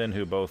Brandon,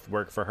 who both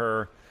work for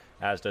her,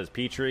 as does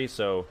Petrie,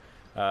 so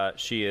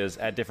she is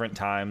at different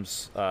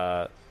times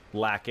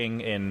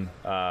lacking in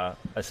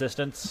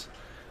assistance,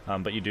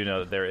 but you do know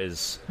that there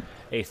is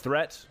a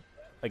threat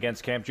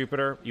against Camp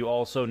Jupiter. You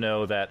also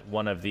know that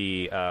one of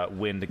the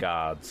wind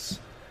gods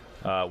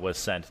was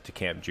sent to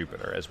Camp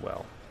Jupiter as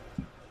well.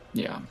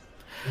 Yeah.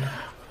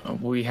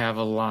 We have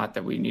a lot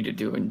that we need to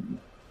do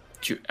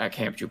at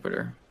Camp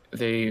Jupiter.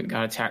 They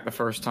got attacked the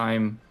first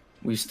time.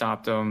 We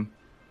stopped them,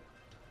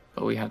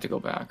 but we have to go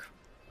back.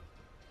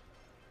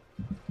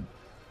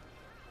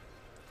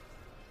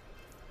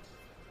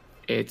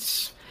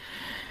 It's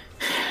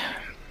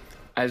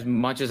as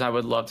much as I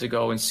would love to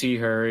go and see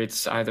her,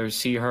 it's either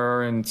see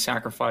her and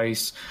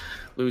sacrifice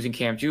losing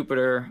Camp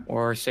Jupiter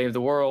or save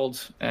the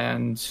world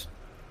and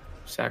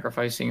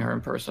sacrificing her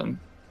in person.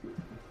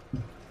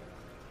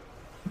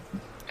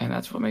 And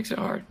that's what makes it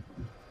hard.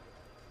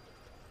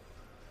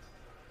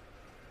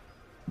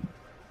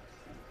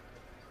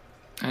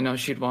 I know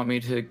she'd want me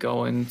to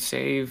go and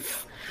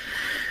save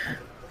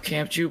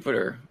Camp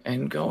Jupiter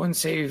and go and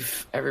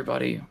save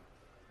everybody.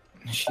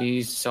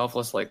 She's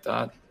selfless like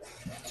that.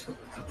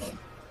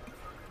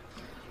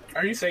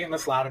 Are you saying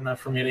this loud enough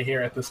for me to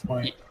hear at this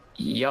point?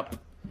 Yep.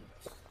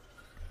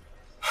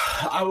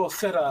 I will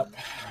sit up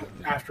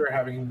after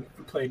having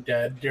played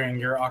dead during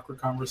your awkward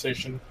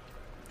conversation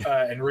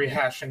and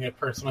rehashing a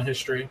personal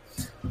history.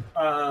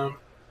 And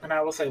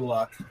I will say,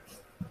 look,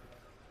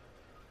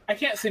 I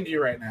can't send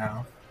you right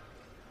now,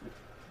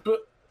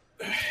 but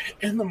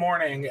in the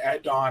morning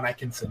at dawn, I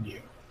can send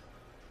you.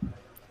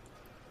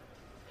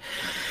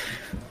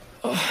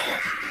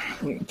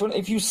 But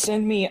if you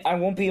send me, I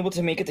won't be able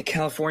to make it to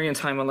California in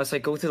time unless I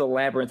go through the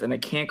labyrinth, and I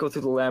can't go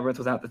through the labyrinth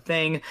without the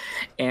thing.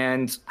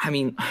 And I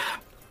mean,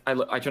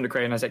 I turned to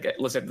Craig and I said,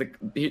 listen,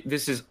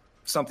 this is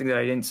something that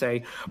I didn't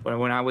say, but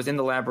when I was in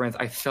the labyrinth,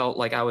 I felt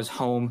like I was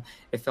home.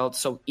 It felt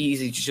so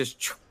easy to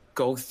just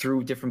go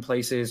through different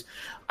places.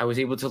 I was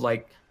able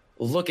to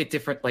look at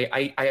different,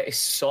 I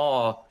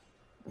saw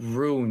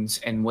runes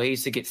and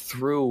ways to get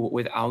through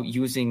without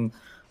using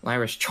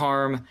Lyra's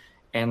charm.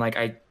 And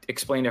I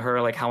explained to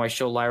her how I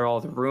showed Lyra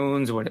all the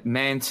runes, what it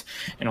meant,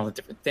 and all the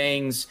different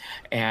things.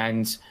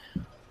 And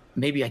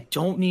maybe I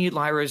don't need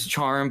Lyra's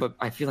charm, but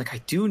I feel like I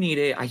do need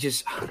it. I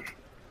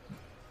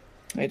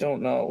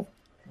don't know.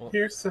 Well,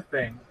 here's the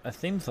thing. It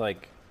seems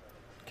like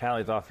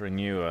Callie's offering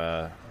you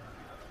a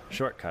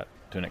shortcut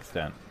to an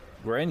extent.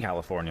 We're in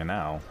California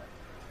now.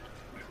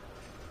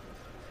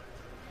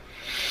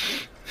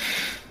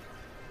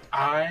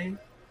 I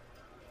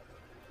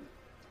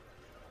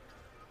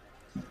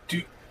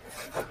do.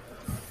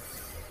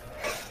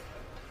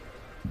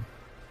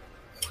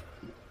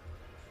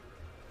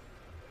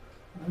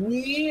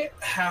 We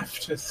have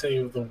to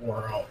save the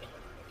world.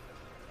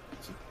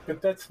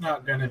 But that's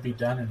not going to be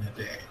done in a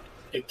day.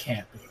 It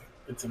can't be.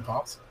 It's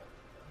impossible.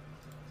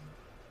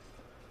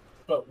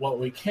 But what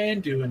we can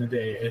do in a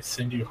day is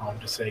send you home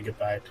to say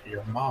goodbye to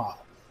your mom,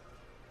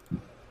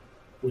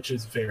 which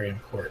is very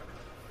important.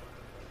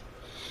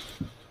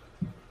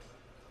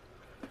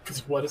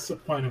 Because what is the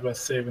point of us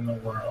saving the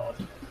world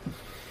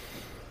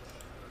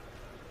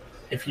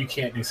if you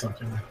can't do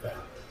something like that?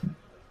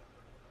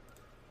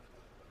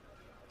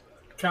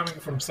 Coming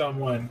from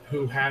someone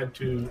who had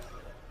to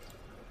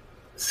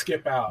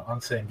skip out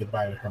on saying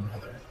goodbye to her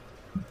mother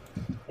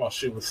while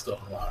she was still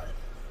alive.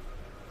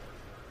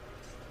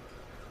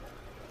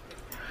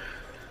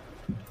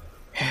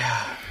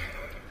 Yeah.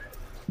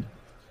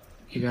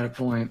 You got a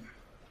point.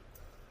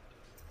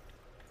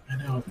 I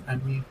know. I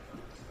mean,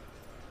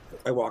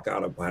 I walk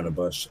out of behind a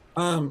bush.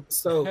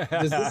 So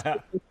does this,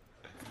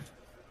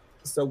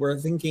 so we're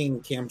thinking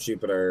Camp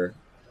Jupiter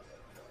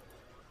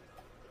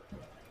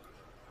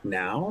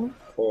now,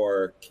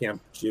 or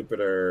Camp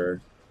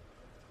Jupiter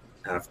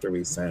after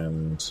we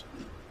send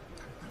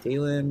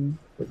Galen?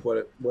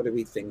 What do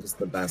we think is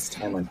the best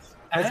timeline?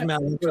 Has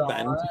Mel ever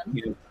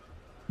been to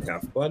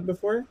Half-Blood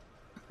before?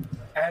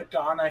 At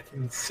dawn, I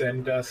can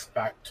send us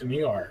back to New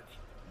York.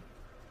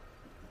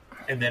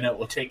 and then it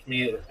will take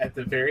me at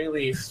the very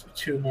least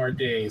 2 more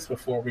days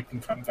before we can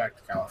come back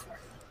to California.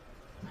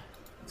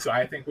 So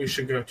I think we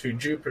should go to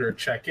Jupiter,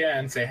 check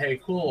in, say,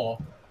 hey,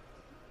 cool,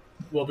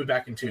 we'll be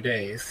back in 2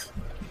 days.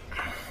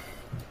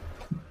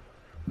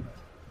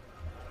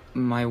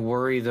 My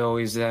worry, though,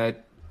 is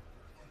that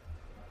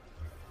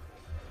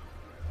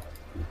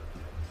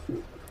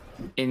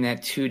in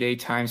that 2-day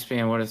time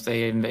span, what if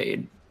they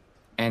invade?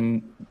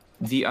 And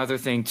the other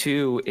thing,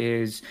 too,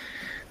 is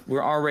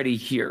we're already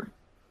here,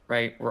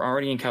 right? We're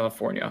already in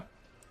California.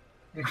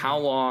 Mm-hmm. How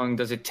long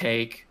does it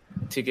take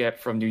to get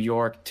from New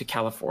York to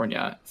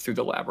California through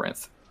the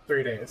labyrinth?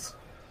 3 days.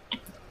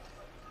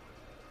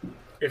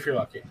 If you're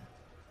lucky.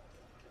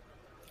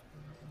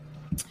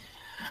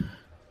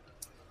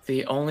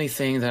 The only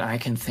thing that I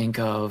can think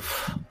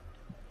of,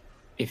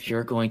 if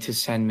you're going to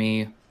send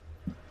me,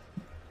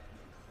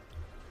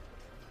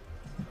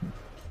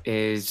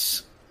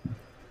 is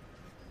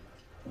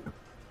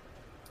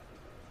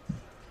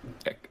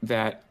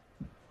that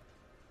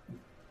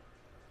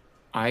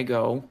I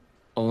go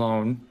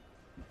alone.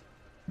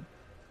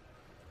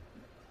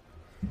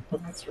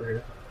 Well, that's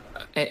rude.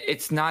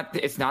 It's not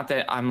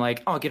that I'm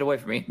like, oh, get away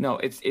from me. No,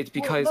 it's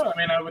because Well, no, I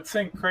mean, I would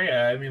think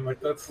Kreia. I mean,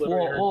 like, that's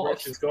literally where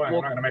she's going. I'm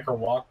not going to make her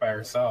walk by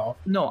herself.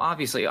 no,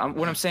 obviously.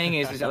 What I'm saying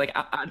is that, like,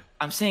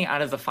 I'm saying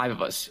out of the 5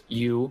 of us,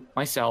 you,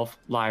 myself,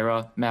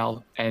 Lyra,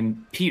 Mel,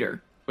 and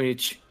Peter,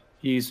 which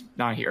he's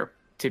not here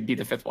to be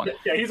the 5th one.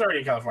 Yeah, he's already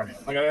in California.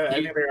 Like, I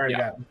think they already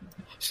got him.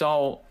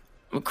 So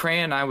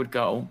Kreia and I would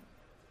go.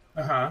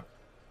 Uh-huh.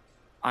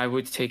 I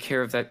would take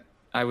care of that.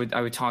 I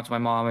would talk to my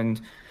mom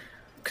and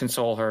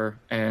console her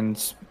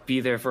and be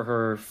there for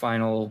her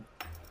final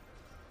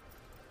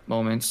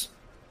moments.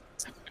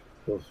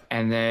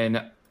 And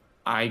then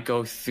I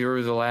go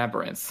through the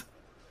labyrinth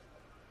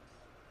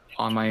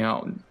on my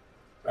own.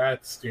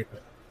 That's stupid.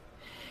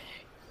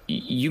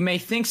 You may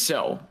think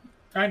so.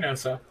 I know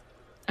so.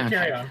 Okay.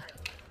 Carry on.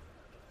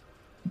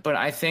 But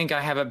I think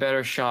I have a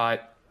better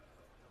shot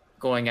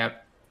going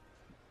at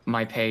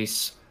my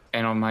pace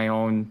and on my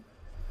own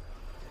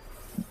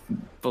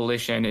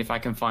volition if I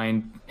can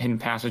find hidden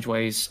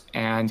passageways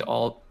and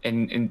all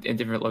in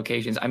different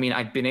locations. I mean,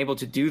 I've been able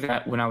to do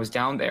that when I was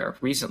down there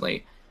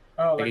recently.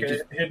 Oh, like Like,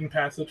 a hidden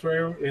passageway,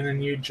 and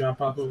then you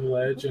jump off of a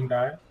ledge and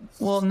die?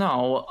 Well,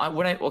 no.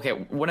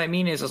 What I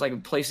mean is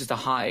like places to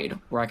hide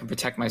where I can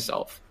protect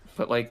myself.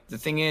 But like the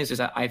thing is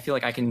that I feel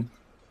like I can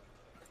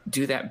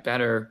do that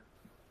better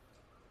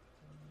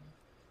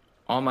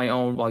on my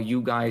own while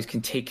you guys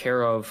can take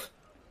care of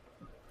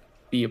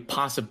the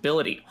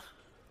possibility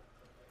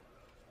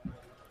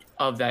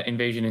of that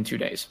invasion in 2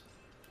 days.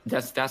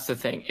 That's the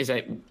thing, is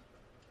that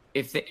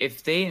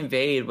if they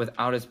invade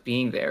without us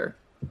being there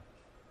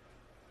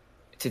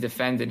to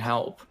defend and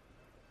help,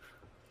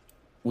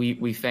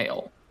 we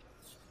fail.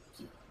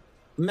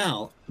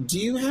 Mel, do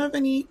you have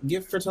any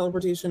gift for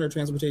teleportation or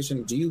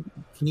transportation?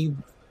 Can you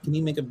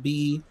make a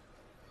bee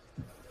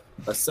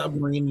a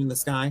submarine in the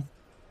sky?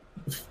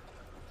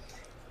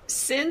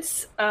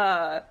 Since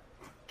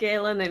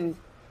Galen and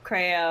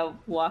Kreia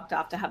walked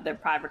off to have their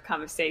private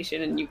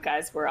conversation, and you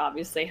guys were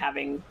obviously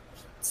having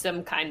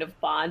some kind of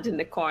bond in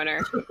the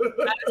corner,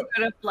 I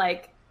sort of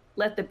like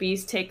let the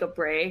bees take a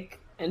break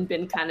and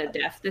been kind of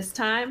deaf this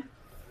time,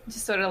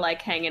 just sort of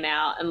like hanging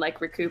out and like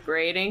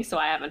recuperating. So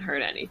I haven't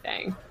heard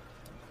anything.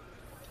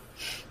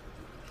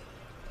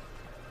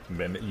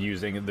 Been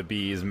using the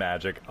bees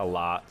magic a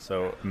lot,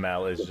 so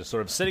Mel is just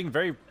sort of sitting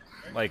very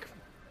like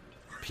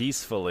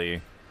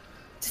peacefully.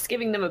 Just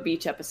giving them a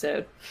beach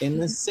episode. In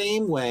the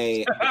same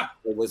way, I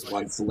was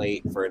once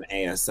late for an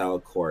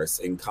ASL course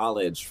in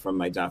college from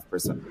my deaf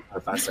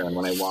professor, and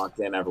when I walked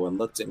in, everyone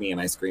looked at me and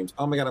I screamed,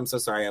 "Oh my god, I'm so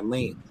sorry, I'm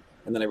late."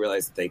 And then I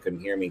realized that they couldn't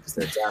hear me because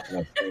they're deaf, and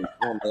I screamed,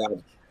 "Oh my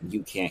god,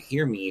 you can't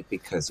hear me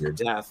because you're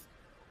deaf."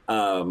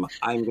 I'm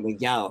going to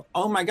yell,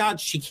 "Oh my god,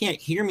 she can't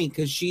hear me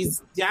because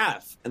she's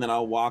deaf." And then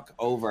I'll walk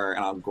over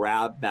and I'll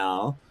grab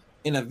Mel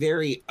in a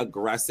very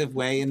aggressive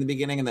way in the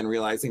beginning, and then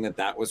realizing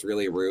that was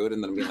really rude,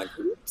 and then being like,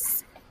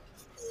 "Oops."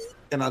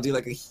 And I'll do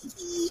like a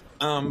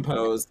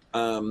pose.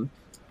 Can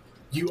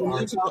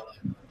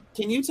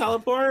you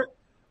teleport?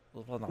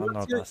 Well,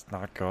 no, that's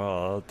not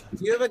good.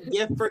 Do you have a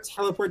gift for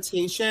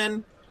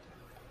teleportation?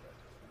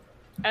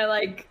 I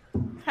like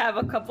have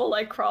a couple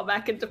like crawl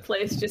back into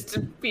place just to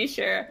be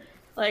sure.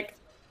 Like,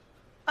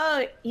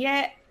 oh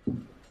yeah,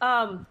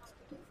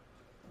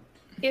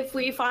 if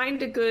we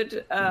find a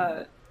good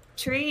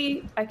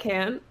tree, I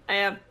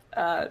have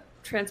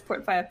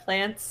transport via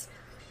plants.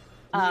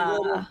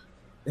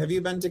 Have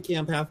you been to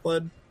Camp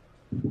Half-Blood?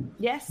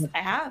 Yes, I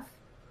have.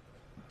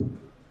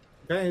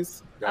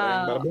 Guys,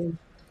 bada bing,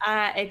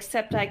 bada boom.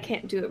 Except I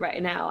can't do it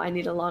right now. I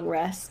need a long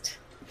rest.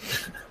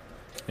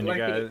 And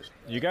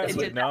you guys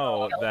would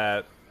know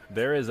that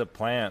there is a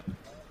plant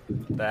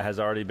that has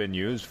already been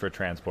used for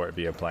transport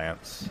via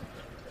plants.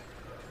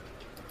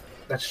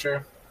 That's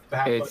true. The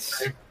Half-Blood It's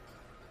tree.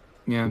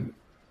 yeah.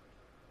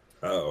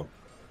 Oh.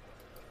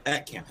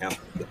 At Camp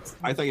Half-Blood.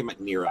 I thought you meant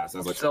near us. I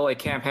was like, So like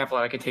Camp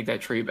Half-Blood, I could take that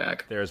tree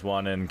back. There's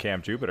one in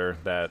Camp Jupiter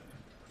that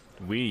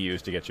we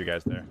used to get you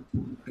guys there.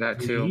 That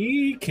too.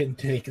 We can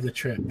take the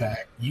trip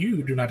back.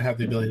 You do not have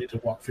the ability to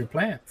walk through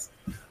plants.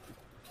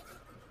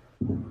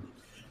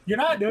 You're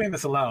not doing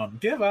this alone.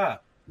 Give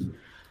up.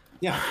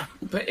 Yeah.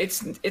 But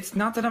it's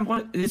not that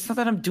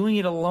I'm doing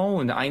it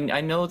alone.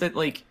 I know that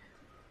like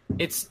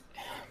it's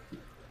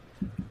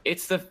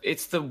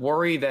the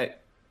worry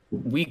that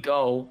we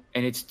go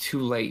and it's too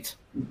late.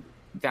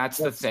 That's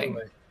the thing.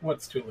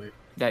 What's too late?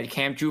 That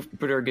Camp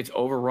Jupiter gets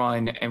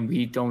overrun and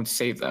we don't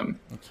save them.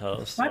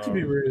 Okay, so, Not to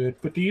be rude,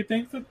 but do you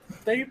think that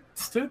they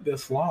stood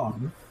this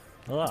long?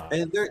 ah,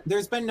 And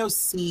there's been no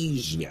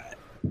siege yet.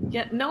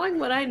 Yet, knowing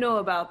what I know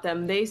about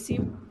them, they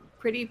seem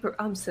pretty.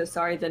 I'm so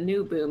sorry. The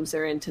new booms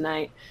are in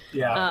tonight.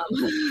 Yeah.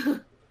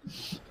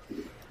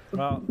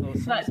 well,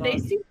 But they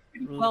seem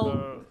pretty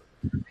well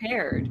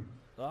prepared.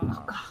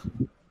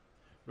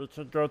 We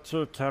could go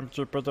to Camp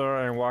Jupiter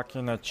and walk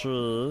in a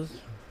tree,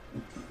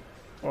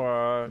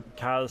 or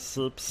Kyle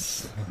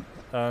sleeps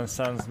and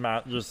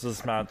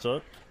uses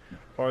magic,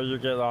 or you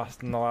get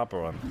lost in the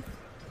labyrinth.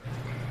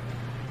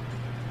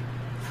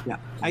 Yeah.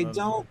 I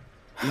don't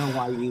know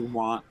why you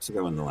want to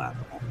go in the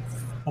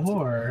labyrinth.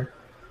 Or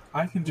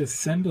I can just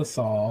send us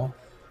all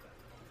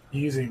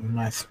using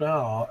my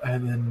spell,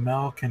 and then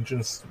Mel can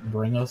just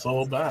bring us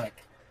all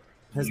back.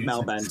 Has Using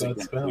Mel been to said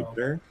Camp spell.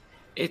 Jupiter?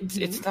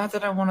 It's not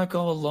that I want to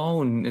go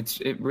alone.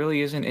 It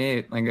really isn't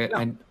it. Like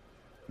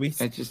We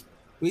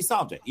we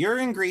solved it. You're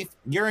in grief.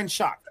 You're in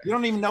shock. You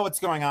don't even know what's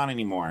going on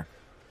anymore.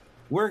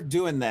 We're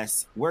doing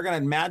this. We're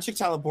gonna magic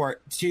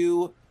teleport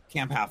to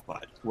Camp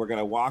Half-Blood. We're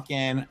gonna walk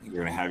in.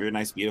 You're gonna have your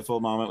nice, beautiful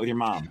moment with your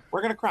mom.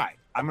 We're gonna cry.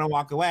 I'm gonna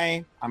walk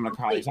away. I'm gonna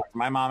probably talk to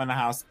my mom in the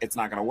house. It's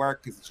not gonna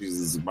work because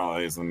she's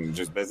probably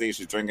just busy.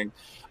 She's drinking,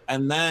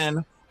 and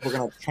then we're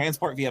gonna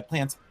transport via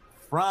plants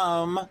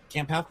from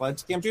Camp Half-Blood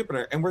to Camp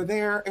Jupiter, and we're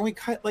there. And we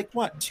cut like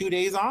what 2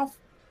 days off?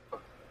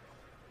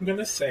 I'm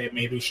gonna say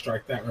maybe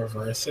strike that,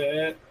 reverse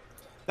it.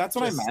 That's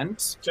what Just- I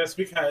meant. Just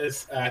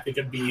because I think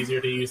it'd be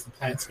easier to use the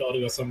plant spell to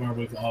go somewhere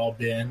we've all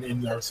been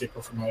and are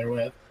super familiar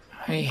with.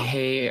 I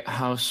hate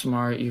how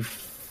smart you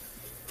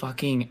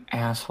fucking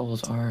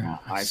assholes are.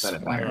 I said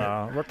it swear. better.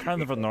 Yeah, we're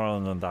kind of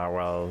annoying in that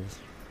world.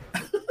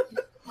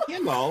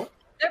 Campbell,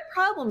 They're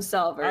problem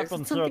solvers. I've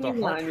been It's here something the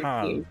you want whole on your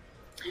time. team.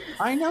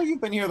 I know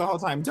you've been here the whole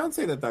time. Don't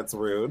say that that's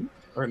rude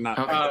or not.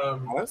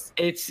 Alice.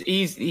 It's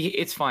easy.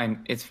 It's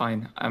fine. It's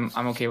fine. I'm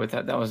okay with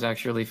that. That was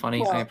actually really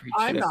funny. Well, I appreciate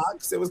I'm it. not,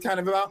 because it was kind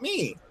of about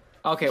me.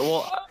 Okay,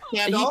 well,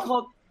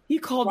 Candle, he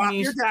called drop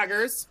me. your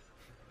daggers,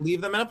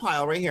 leave them in a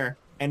pile right here,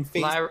 and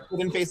face Lyra- put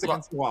and face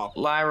against the wall.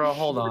 Lyra,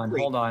 hold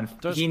on.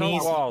 There's He no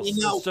needs walls.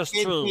 You know, It's just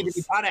kids need to be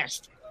truths.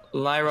 punished.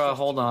 Lyra,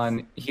 hold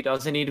on. He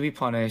doesn't need to be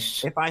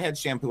punished. If I had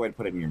shampoo, I'd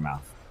put it in your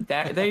mouth.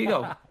 There you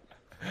go.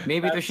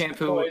 Maybe the That's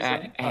shampoo poison.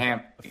 at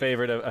ham. A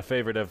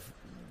favorite of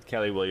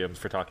Kelly Williams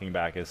for talking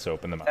back is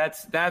soap in the mouth.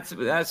 That's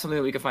something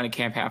that we could find at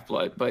Camp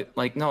Half-Blood. But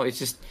like, no, it's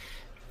just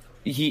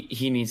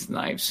he needs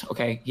knives.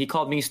 Okay, he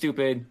called me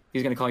stupid.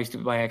 He's gonna call you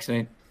stupid by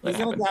accident. Let He's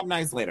it going to happen. grab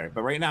knives later,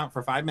 but right now,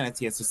 for 5 minutes,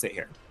 he has to sit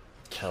here.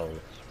 Kill.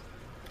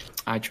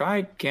 I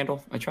tried,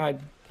 Candle. I tried.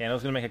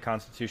 Candle's gonna make a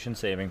Constitution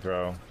saving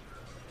throw.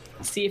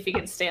 See if he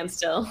can stand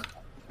still.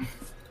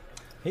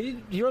 He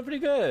rolled pretty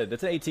good.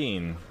 That's an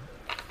 18.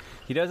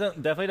 He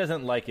definitely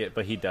doesn't like it,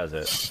 but he does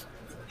it.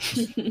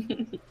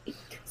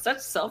 Such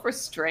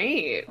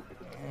self-restraint.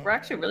 We're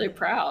actually really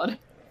proud.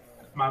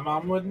 My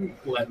mom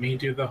wouldn't let me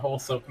do the whole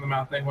soap in the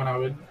mouth thing when I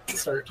would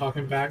start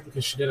talking back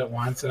because she did it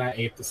once and I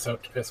ate the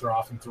soap to piss her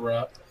off and threw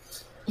up.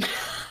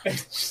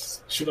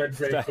 She learned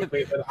very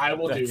quickly that I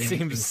will that do anything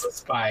seems- for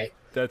spite.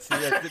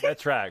 That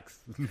tracks.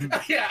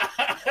 Yeah.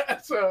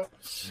 So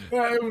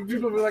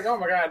people be like, "Oh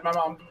my god, my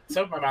mom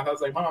soap in my mouth." I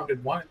was like, "My mom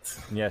did once."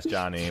 Yes,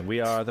 Johnny. We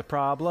are the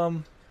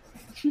problem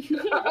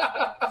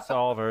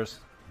solvers.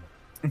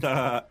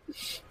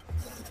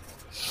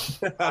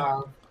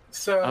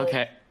 So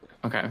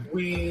Okay.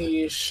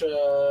 we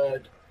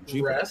should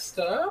Jupiter. rest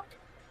up?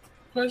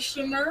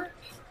 Question mark.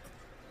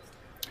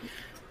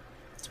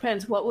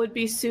 Depends. What would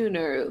be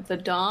sooner, the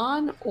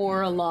dawn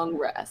or a long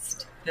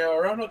rest? Yeah,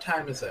 around what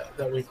time is it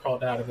that we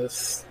crawled out of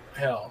this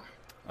hell?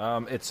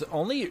 It's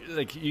only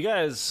like you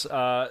guys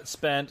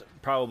spent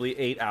probably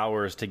 8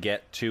 hours to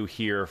get to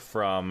here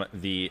from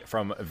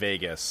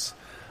Vegas.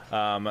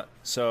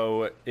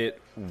 So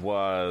it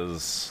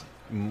was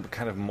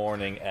kind of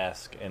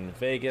morning-esque in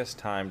Vegas.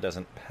 Time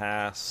doesn't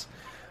pass.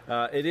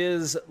 It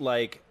is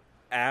like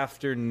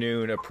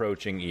afternoon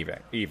approaching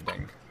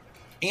evening.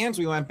 And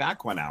we went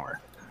back 1 hour,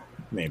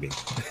 maybe.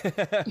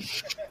 Yeah,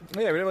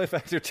 we didn't really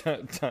factor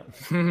time.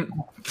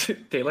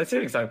 Daylight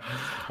savings time.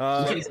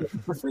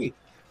 For free.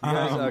 You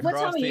guys, What crossed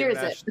time of the year is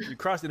it? You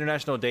crossed the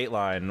international date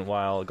line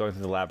while going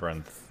through the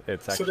labyrinth.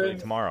 It's So actually then-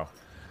 tomorrow.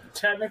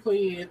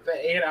 Technically, the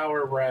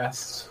 8-hour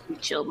rest We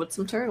chilled with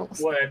some turtles.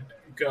 would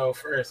go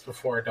first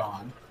before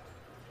dawn.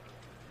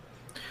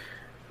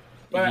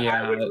 But I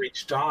Yeah. would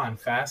reach dawn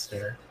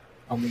faster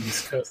on the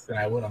East Coast than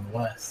I would on the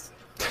West.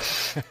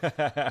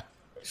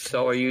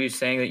 So are you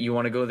saying that you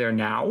want to go there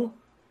now?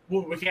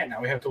 Well, we can't now.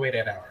 We have to wait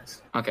 8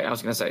 hours. Okay, I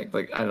was gonna say,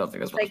 like, I don't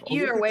think that's Like possible.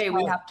 either way,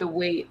 we have to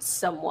wait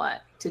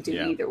somewhat to do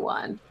Yeah. either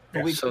one.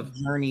 But we So- could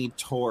journey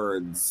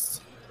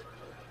towards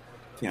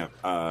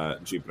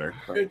Jupiter.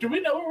 Do we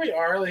know where we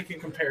are, like, in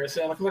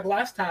comparison? Like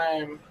last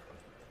time,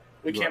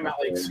 we came out,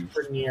 like,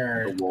 super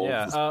near. The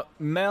wolves. Yeah.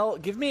 Mel,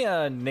 give me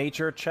a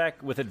nature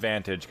check with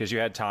advantage because you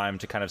had time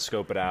to kind of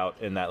scope it out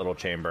in that little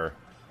chamber.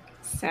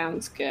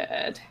 Sounds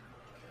good.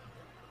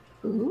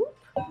 Ooh.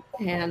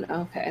 And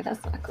okay,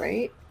 that's not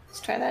great.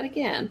 Let's try that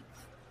again.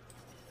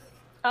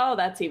 Oh,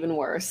 that's even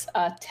worse.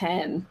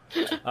 10.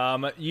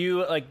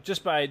 You like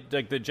just by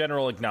like the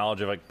general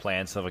knowledge of like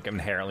plants of like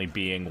inherently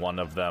being one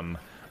of them.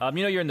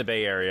 You know you're in the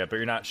Bay Area, but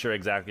you're not sure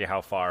exactly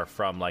how far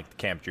from like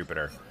Camp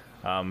Jupiter.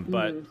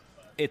 But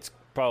it's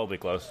probably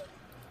close.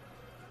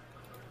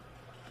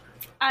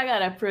 I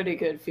got a pretty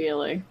good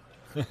feeling.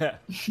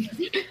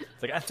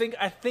 It's like I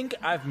think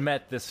I've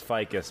met this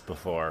ficus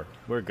before.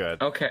 We're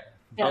good. Okay.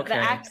 Yeah, Okay. the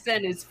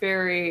accent is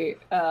very,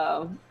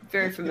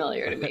 very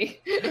familiar to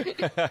me.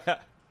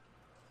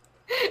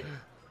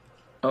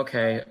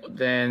 Okay,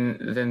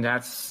 then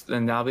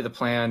that'll be the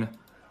plan.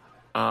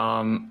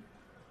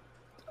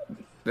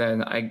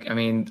 Then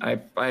I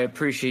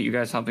appreciate you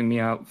guys helping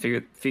me out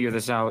figure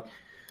this out.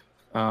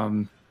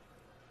 I'm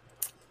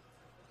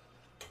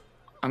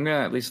gonna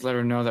at least let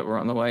her know that we're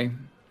on the way,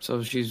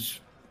 so she's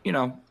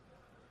well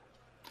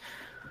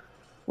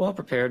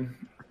prepared.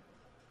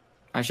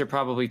 I should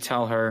probably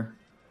tell her.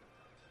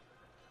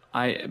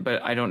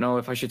 But I don't know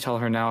if I should tell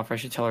her now, if I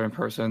should tell her in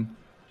person.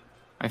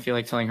 I feel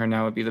like telling her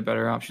now would be the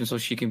better option so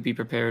she can be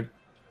prepared.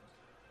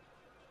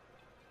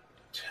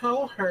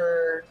 Tell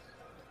her.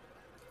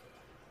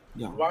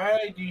 Yeah.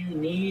 Why do you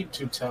need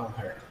to tell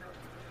her?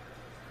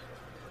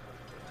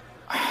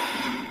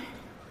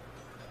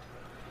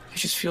 It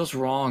just feels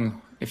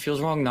wrong. It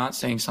feels wrong not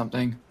saying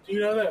something. Do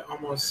you know that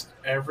almost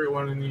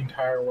everyone in the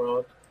entire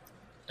world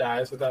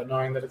dies without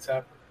knowing that it's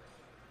happened?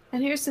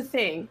 And here's the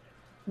thing.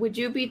 Would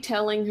you be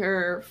telling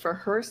her for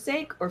her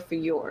sake or for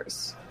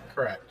yours?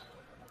 Correct.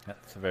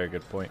 That's a very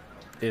good point.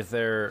 If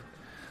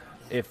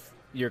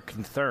you're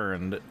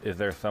concerned, is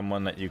there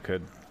someone that you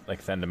could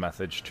like send a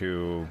message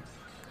to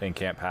in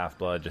Camp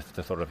Half-Blood just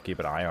to sort of keep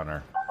an eye on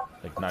her?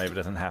 Like, not even, it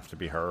doesn't have to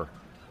be her.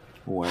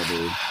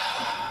 Webby.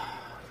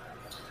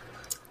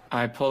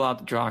 I pull out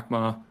the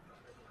drachma.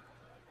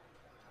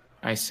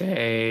 I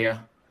say,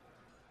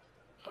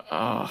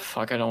 oh,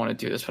 fuck, I don't want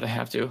to do this, but I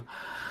have to.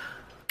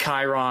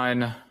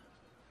 Chiron,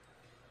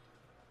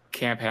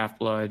 Camp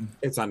Half-Blood,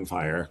 It's on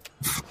fire.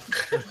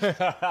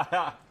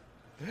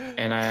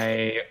 and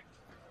I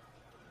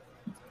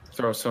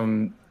throw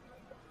some...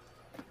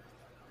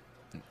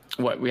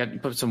 What, we had to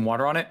put some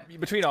water on it?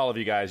 Between all of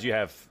you guys, you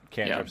have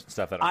cantrips and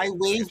stuff that I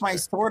wave my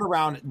sword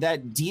around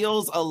that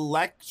deals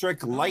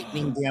electric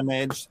lightning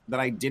damage that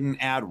I didn't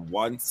add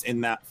once in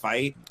that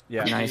fight.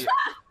 Yeah. Nice.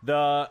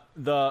 The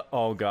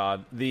oh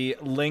god, the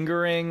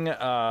lingering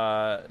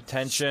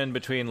tension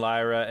between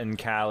Lyra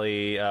and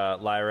Callie.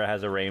 Lyra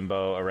has a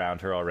rainbow around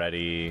her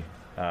already,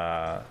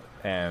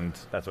 and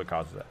that's what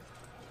causes it.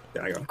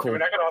 There I go. I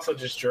mean, I could also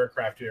just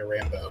jerk-craft you a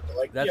rainbow, but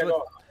like, That's yeah, what- go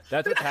on.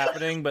 That's what's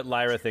happening, but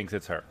Lyra thinks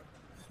it's her.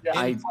 Yeah,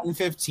 In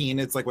 10:15,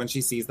 it's like when she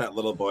sees that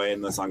little boy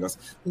and the song goes,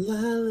 la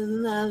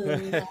la la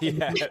la.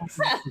 Yes.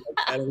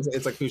 And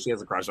it's like who she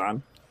has a crush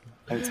on.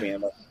 And it's me.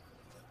 I'm like,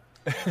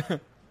 Can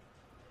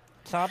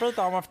I be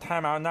done with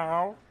timeout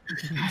now?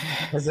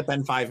 has it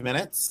been 5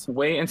 minutes?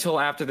 Wait until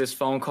after this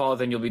phone call,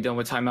 then you'll be done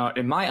with timeout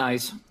in my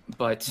eyes,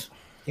 but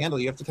Candle,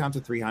 you have to count to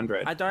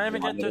 300. I don't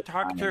even One get to at a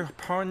talk time. to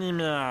Pony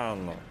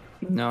Man.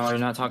 no, you're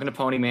not talking to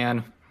Pony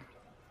Man.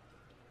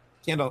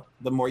 Candle,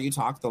 the more you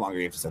talk, the longer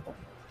you have to sit there.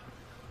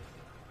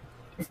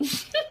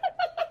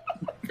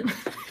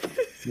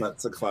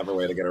 That's a clever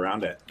way to get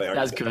around it.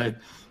 That's good.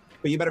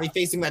 But you better be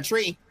facing that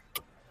tree.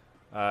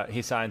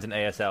 He signs an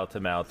ASL to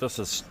Mel. This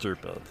is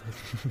stupid.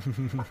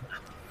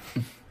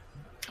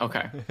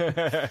 Okay.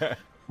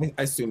 I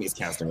assume he's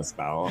casting a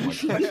spell. I'm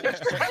like,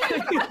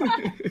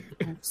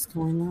 what's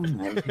going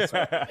on?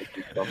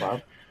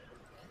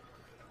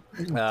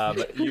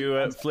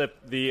 You flip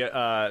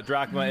the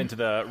drachma into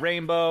the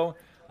rainbow.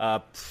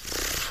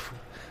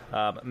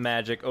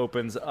 Magic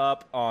opens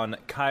up on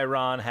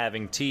Chiron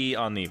having tea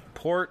on the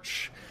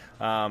porch,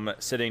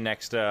 sitting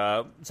next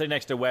to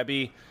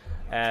Webby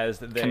as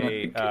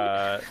they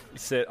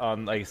sit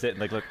and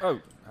look. Oh,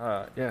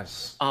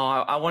 yes. Oh,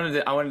 I wanted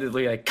to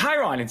be like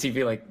Chiron, and see if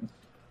he like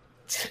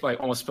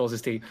almost spills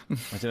his tea. I'm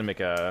gonna make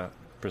a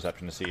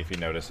perception to see if he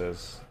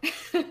notices.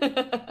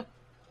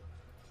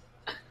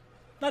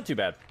 Not too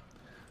bad.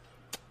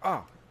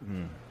 Of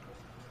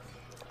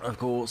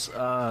course.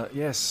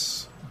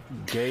 Yes.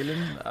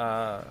 Galen,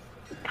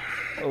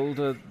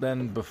 older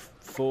than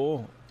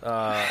before.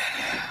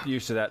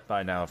 Used to that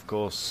by now, of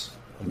course.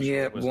 I'm sure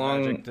Yeah, it was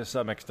long- magic to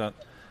some extent.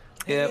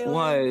 It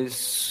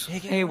was.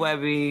 Hey,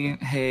 Webby.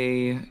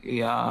 Hey,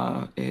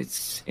 yeah.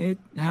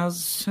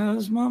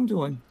 How's Mom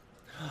doing?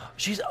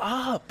 She's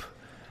up.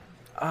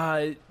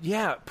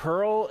 Yeah,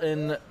 Pearl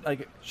and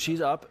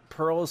she's up.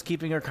 Pearl is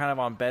keeping her kind of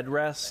on bed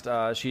rest.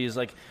 She's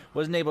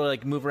wasn't able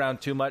to move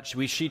around too much.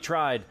 She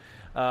tried,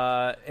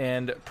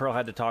 and Pearl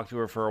had to talk to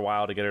her for a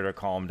while to get her to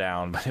calm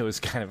down, but it was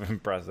kind of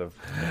impressive.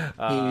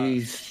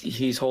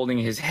 He's holding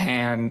his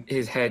head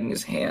in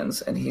his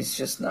hands, and he's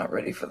just not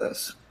ready for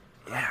this.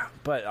 Yeah,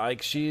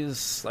 but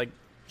she's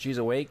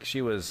awake.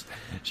 She was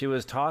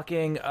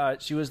talking.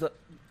 She was a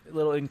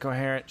little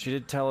incoherent. She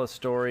did tell a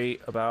story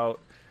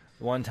about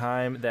one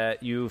time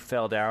that you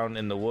fell down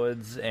in the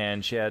woods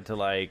and she had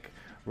to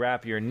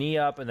wrap your knee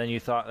up, and then you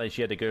thought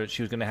she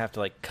was going to have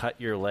to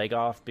cut your leg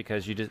off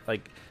because you just I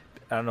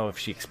don't know if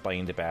she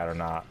explained it bad or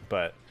not,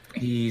 but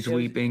he's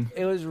weeping.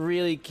 It was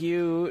really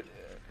cute.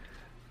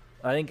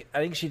 I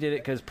think she did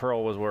it because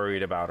Pearl was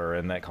worried about her,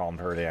 and that calmed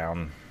her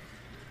down.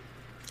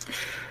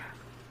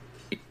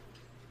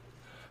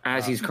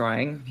 As he's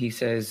crying, he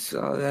says,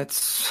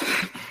 "That's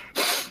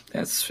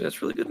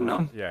really good to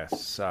know."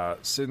 Yes.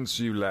 Since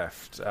you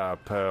left,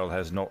 Pearl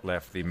has not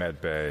left the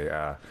med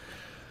bay.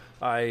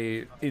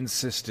 I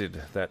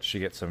insisted that she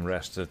get some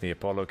rest at the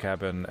Apollo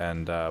cabin,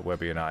 and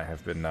Webby and I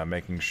have been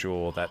making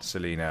sure that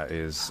Selena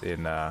is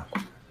in...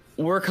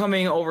 We're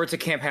coming over to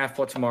Camp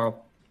Half-Foot tomorrow.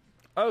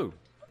 Oh.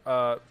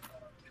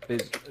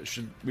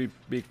 Should we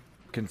be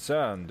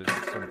concerned?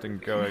 Is something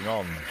going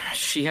on?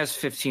 She has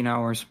 15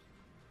 hours.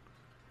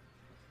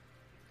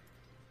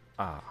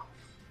 That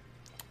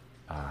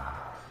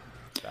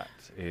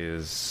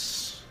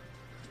is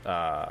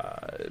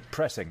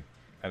pressing.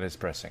 That is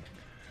pressing.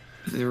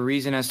 The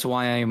reason as to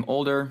why I am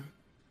older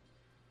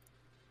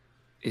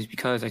is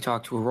because I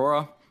talked to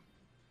Aurora,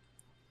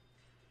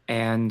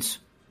 and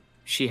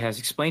she has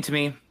explained to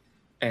me,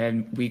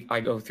 and I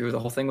go through the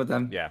whole thing with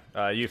them.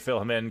 Yeah, you fill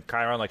him in.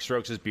 Chiron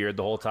strokes his beard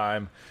the whole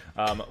time.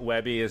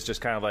 Webby is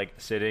just kind of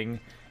sitting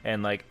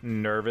and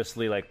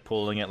nervously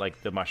pulling at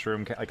the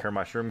mushroom, her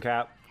mushroom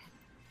cap.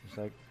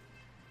 It's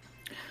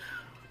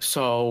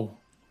So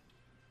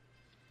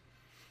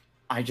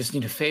I just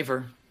need a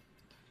favor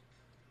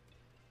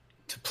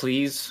to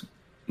please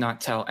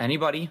not tell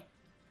anybody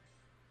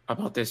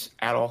about this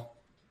at all.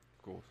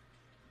 Cool.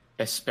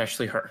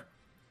 Especially her.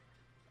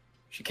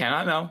 She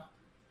cannot know.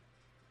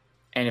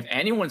 And if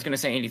anyone's gonna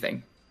say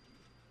anything,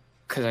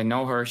 because I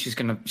know her, she's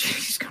gonna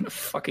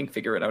fucking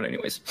figure it out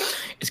anyways.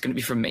 It's gonna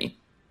be from me.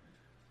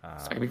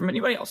 It's not gonna be from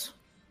anybody else.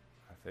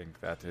 I think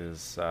that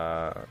is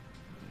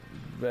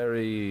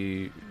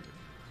very,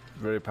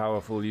 very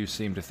powerful. You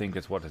seem to think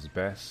it's what is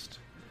best.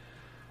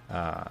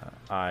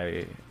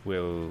 I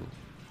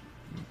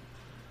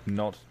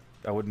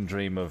wouldn't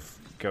dream of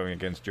going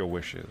against your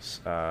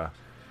wishes.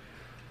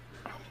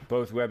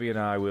 Both Webby and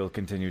I will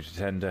continue to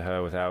tend to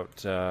her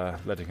without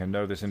letting her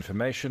know this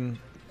information.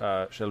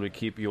 Shall we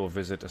keep your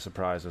visit a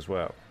surprise as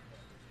well?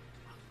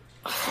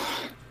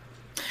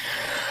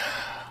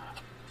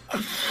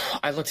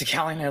 I looked at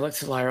Callie and I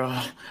looked at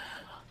Lyra.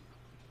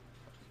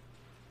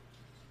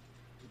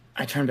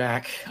 I turn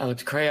back, I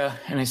look at Kreia,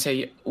 and I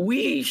say,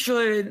 we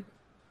should...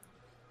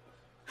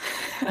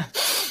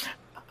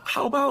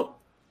 How about...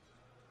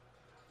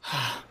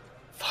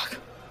 Fuck.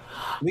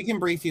 We can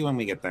brief you when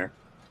we get there.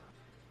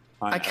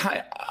 I'm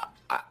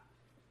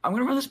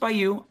gonna run this by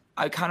you.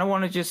 I kind of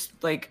want to just,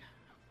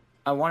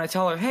 I want to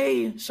tell her,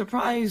 hey,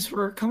 surprise,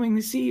 we're coming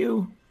to see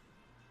you.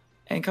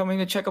 And coming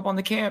to check up on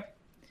the camp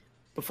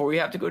before we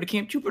have to go to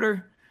Camp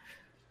Jupiter.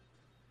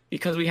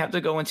 Because we have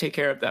to go and take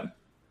care of them.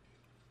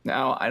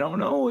 Now, I don't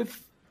know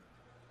if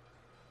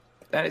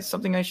that is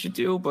something I should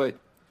do, but...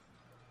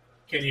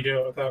 Can you do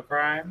it without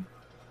crying?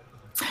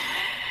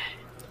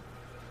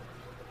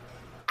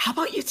 How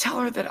about you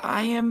tell her that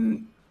I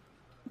am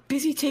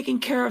busy taking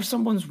care of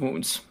someone's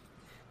wounds?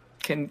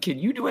 Can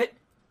you do it?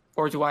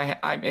 Or do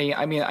I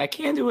mean, I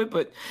can do it,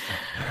 but...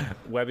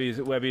 Webby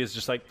is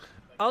just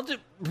I'll do...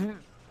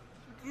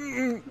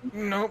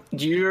 No.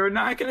 You're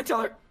not going to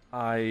tell her?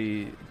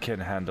 I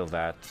can handle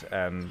that,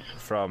 and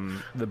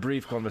from the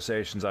brief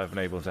conversations I've been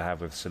able to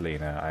have with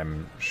Selena,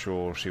 I'm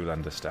sure she will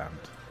understand.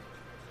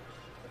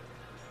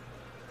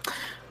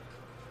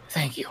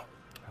 Thank you.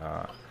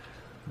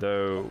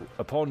 Though,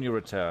 upon your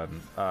return,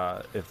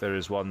 if there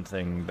is one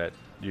thing that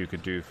you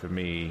could do for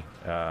me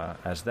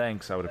as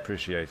thanks, I would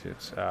appreciate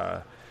it.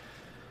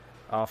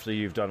 After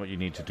you've done what you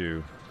need to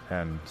do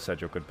and said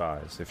your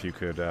goodbyes, if you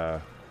could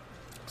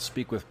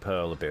speak with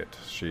Pearl a bit.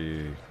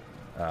 She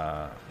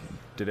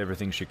did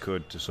everything she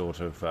could to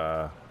sort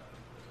of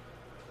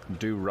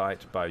do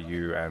right by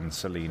you and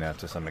Selena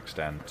to some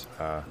extent.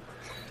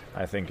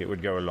 I think it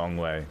would go a long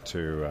way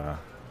to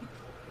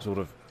sort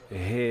of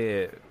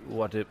hear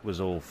what it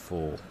was all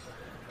for.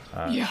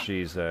 Yeah.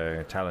 She's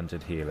a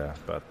talented healer,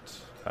 but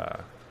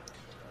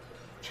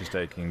she's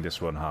taking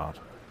this one hard.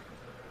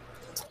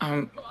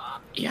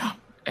 Yeah,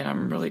 and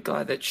I'm really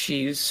glad that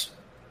she's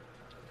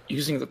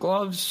using the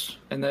gloves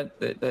and that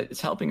it's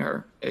helping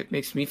her. It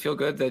makes me feel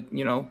good that,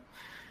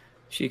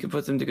 she can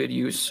put them to good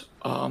use.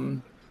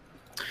 I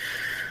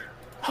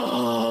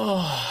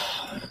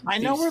I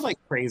know we're like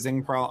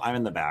praising Pearl. I'm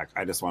in the back.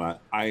 I just want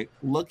to.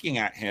 Looking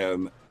at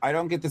him, I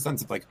don't get the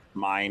sense of like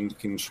mind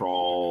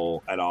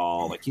control at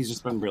all. Like he's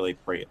just been really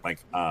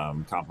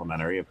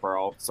complimentary of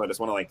Pearl. So I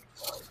just want to like,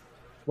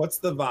 what's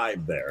the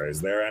vibe there?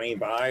 Is there any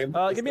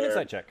vibe? Give me an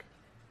insight check.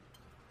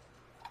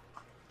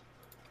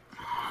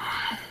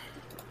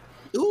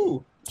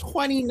 Ooh,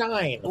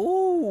 29.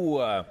 Ooh.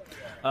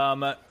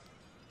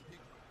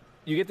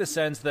 You get the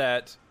sense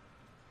that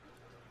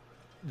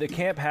the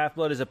Camp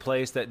Half-Blood is a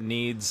place that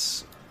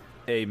needs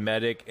a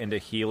medic and a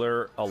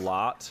healer a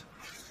lot.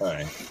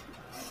 Okay.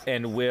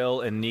 And Will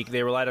and Nico,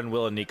 they relied on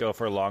Will and Nico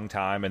for a long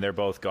time, and they're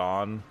both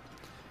gone.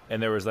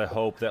 And there was the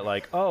hope that,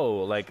 like,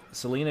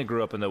 Selena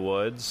grew up in the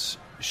woods.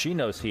 She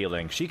knows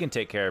healing. She can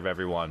take care of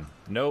everyone.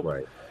 Nope.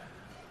 Right.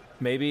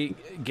 Maybe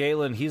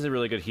Galen, he's a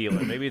really good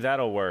healer. Maybe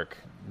that'll work.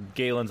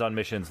 Galen's on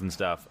missions and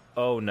stuff.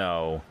 Oh,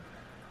 no.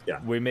 Yeah.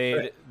 We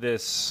made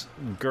this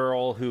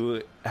girl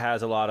who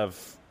has a lot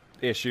of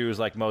issues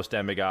like most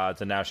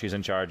demigods, and now she's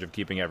in charge of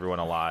keeping everyone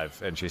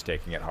alive, and she's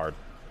taking it hard.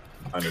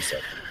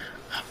 Understood.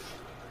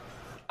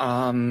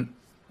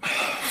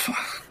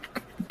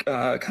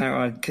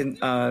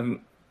 Chiron,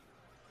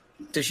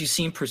 does she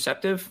seem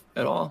perceptive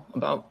at all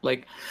about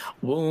like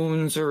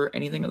wounds or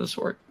anything of the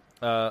sort?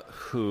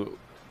 Who?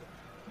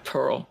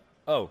 Pearl.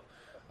 Oh,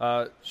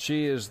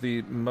 she is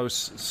the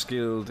most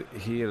skilled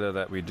healer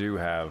that we do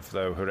have,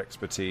 though her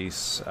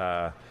expertise,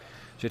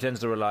 she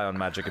tends to rely on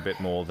magic a bit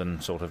more than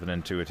sort of an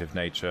intuitive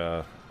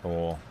nature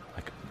or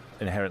like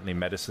inherently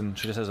medicine.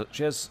 She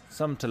has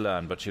some to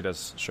learn, but she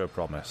does show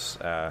promise.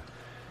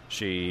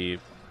 She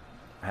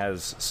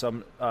has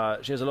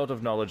she has a lot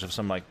of knowledge of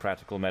some like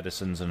practical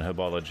medicines and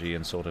herbology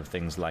and sort of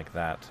things like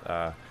that.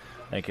 I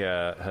think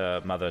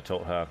her mother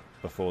taught her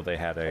before they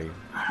had a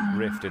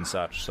rift and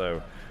such,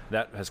 so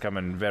that has come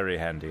in very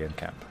handy in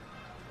camp.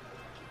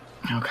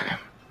 Okay.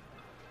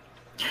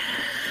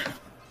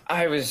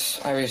 I was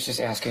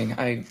just asking.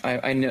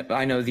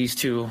 I know these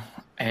two,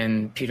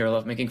 and Peter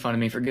love making fun of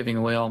me for giving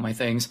away all my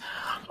things.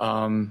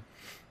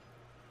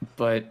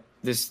 But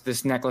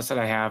this necklace that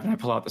I have, and I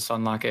pull out the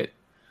sun locket,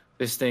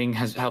 this thing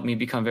has helped me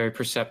become very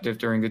perceptive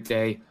during the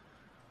day.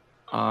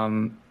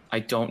 I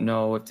don't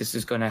know if this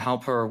is going to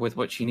help her with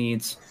what she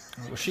needs.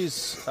 Well,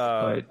 she's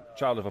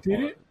child of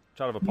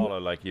Apollo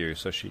like you,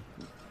 so she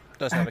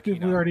does have a keen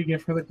Did we eye. already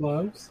give her the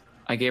gloves?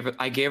 I gave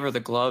her the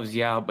gloves,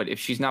 yeah, but if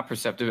she's not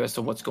perceptive as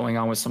to what's going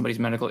on with somebody's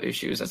medical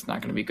issues, that's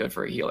not going to be good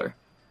for a healer.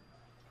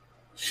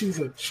 She's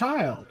a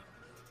child.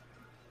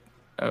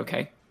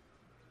 Okay.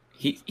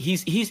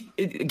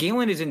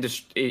 Galen is in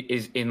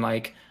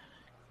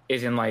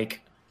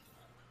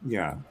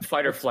Yeah.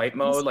 fight or flight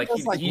mode. Like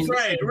he's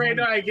Right.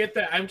 No, I get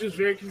that. I'm just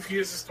very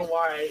confused as to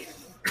why.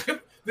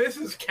 This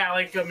is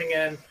Callie coming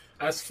in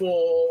as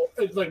full,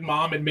 like,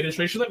 mom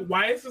administration. Like,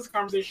 why is this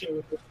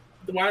conversation?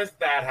 Why does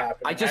that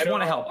happen? I just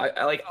want to help.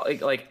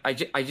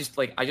 I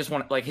just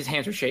want, like, his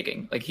hands are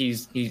shaking. Like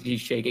he's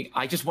shaking.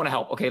 I just want to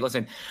help. Okay,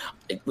 listen.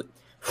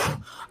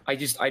 I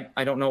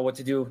don't know what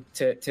to do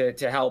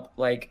to help.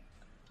 Like,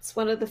 It's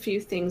one of the few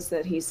things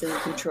that he's in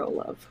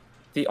control of.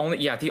 the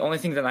only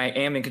thing that I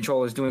am in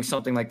control is doing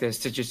something like this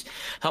to just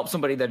help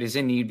somebody that is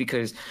in need,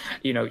 because,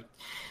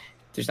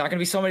 there's not going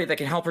to be somebody that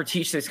can help her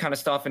teach this kind of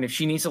stuff. And if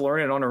she needs to learn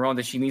it on her own,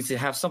 that she needs to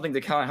have something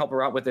to kind of help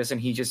her out with this. And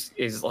he just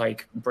is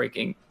like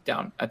breaking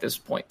down at this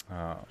point.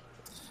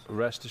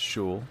 Rest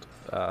assured,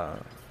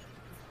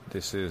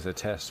 this is a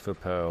test for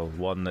Pearl,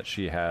 one that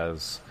she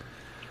has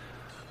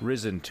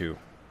risen to.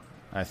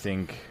 I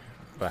think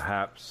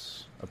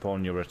perhaps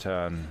upon your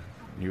return,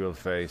 you will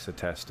face a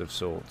test of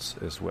sorts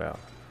as well.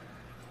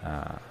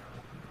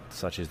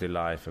 Such is the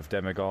life of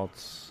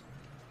demigods.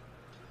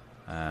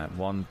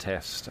 One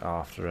test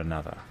after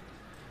another.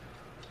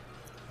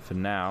 For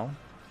now,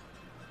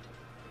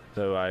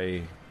 though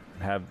I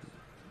have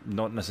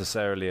not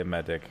necessarily a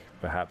medic,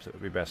 perhaps it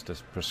would be best to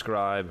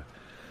prescribe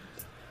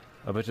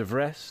a bit of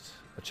rest,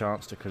 a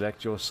chance to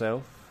collect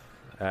yourself,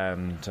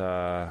 and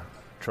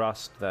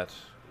trust that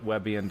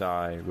Webby and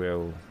I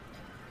will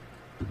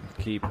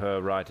keep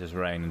her right as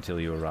rain until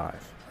you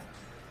arrive.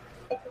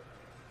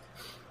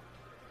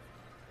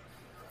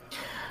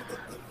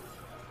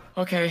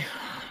 Okay.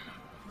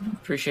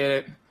 Appreciate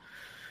it.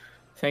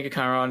 Thank you,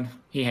 Chiron.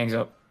 He hangs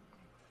up.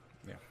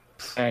 Yeah.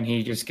 And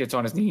he just gets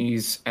on his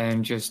knees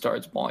and just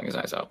starts bawling his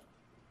eyes out.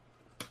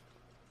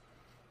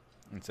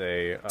 It's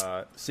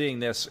seeing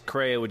this,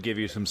 Kreia would give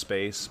you some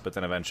space, but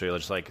then eventually he'll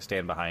just like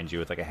stand behind you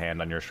with like a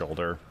hand on your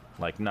shoulder,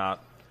 like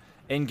not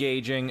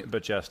engaging,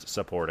 but just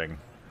supporting.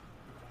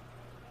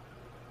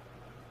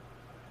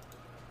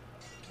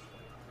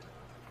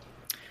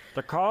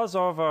 The call's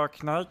over.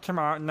 Can I come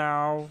out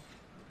now?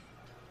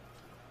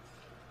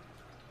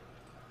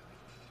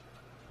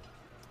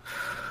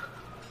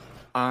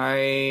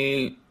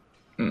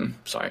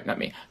 Sorry, not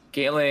me.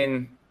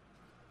 Galen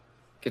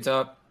gets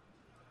up.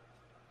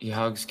 He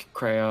hugs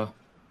Kreia.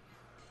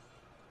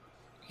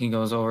 He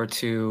goes over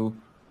to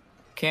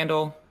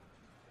Candle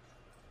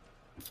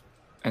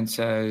and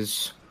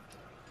says,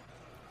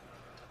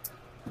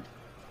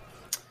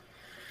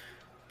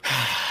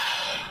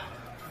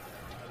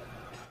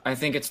 I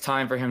think it's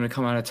time for him to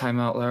come out of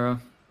timeout, Lara.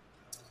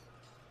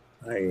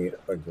 I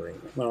agree.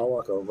 I'll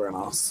walk over and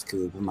I'll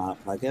scoop him up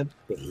like a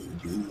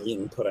baby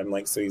and put him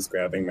like so he's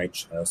grabbing my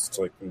chest.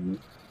 Like,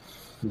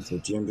 so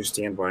do you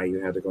understand why you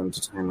had to go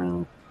into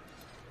timeout?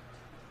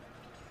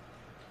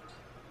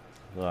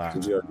 Yeah.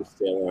 Did you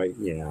understand why?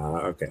 Yeah,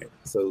 okay.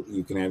 So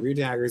you can have your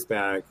daggers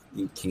back.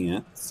 You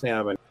can't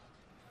stab it.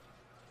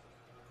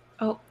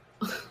 Oh.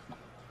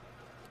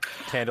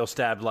 Candle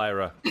stabbed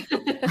Lyra.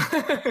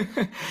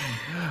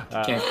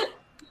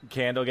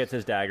 Candle gets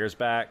his daggers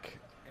back,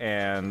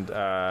 and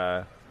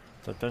So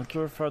thank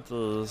you for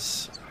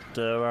this.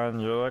 Galen,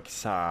 you look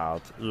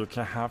sad. You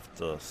can have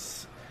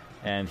this.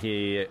 and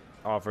he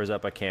offers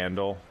up a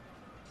candle,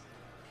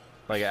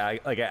 like an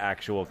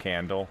actual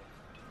candle.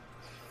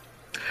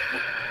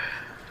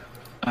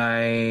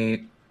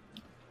 I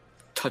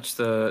touch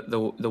the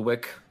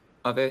wick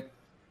of it,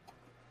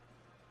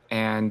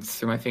 and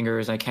through my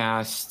fingers I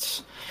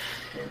cast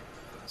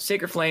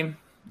Sacred Flame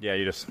Yeah,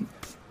 you just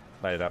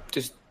light it up.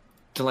 just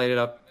to light it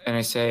up, and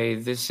I say,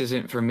 "This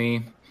isn't for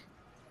me.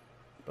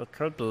 It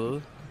could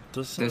be.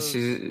 This This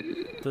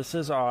is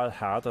is all I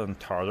had in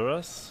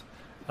Tartarus,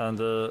 and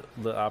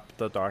lit up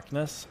the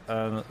darkness.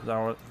 And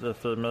now,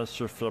 if it makes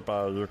you feel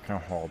better, you can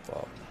hold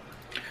up.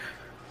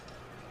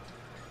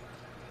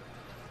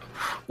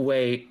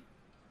 wait,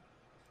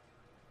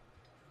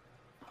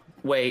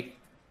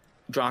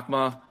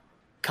 Drachma,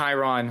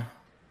 Chiron,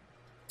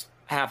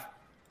 half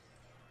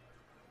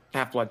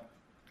blood,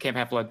 Camp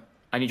Half Blood.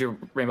 I need your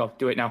rainbow.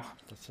 Do it now."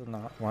 Does it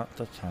not want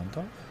the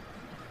candle?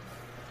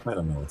 I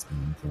don't know what's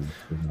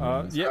going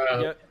on.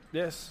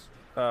 Yes.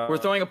 We're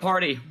throwing a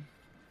party.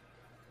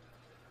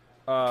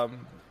 Uh,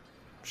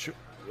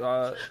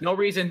 No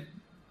reason.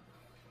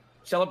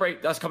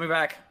 Celebrate us coming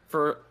back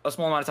for a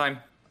small amount of time.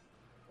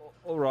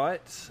 all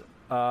right.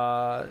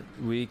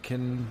 We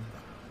can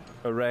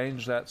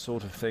arrange that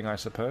sort of thing, I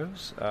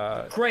suppose.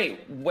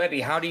 Great,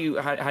 Webby. How do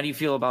you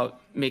feel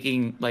about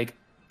making like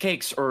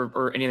cakes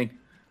or anything?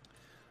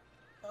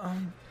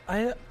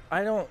 I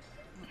don't.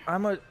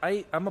 I'm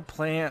a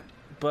plant,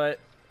 but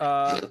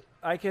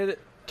I could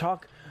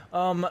talk.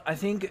 I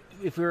think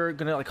if we were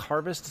gonna like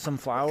harvest some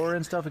flour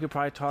and stuff, we could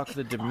probably talk to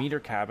the Demeter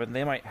cabin.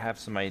 They might have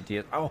some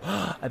ideas. Oh,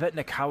 I bet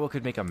Nakawa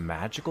could make a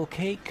magical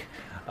cake.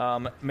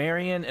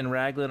 Marion and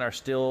Raglan are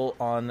still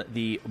on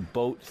the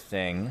boat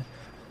thing.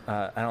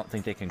 I don't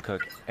think they can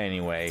cook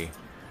anyway.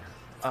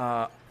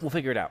 We'll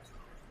figure it out.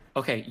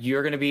 Okay,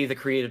 you're gonna be the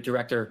creative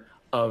director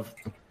of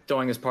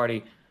throwing this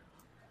party.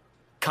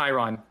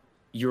 Chiron,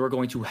 you're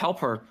going to help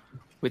her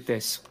with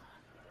this.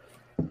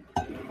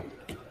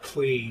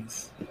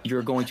 Please.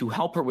 You're going to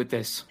help her with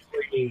this.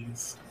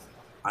 Please.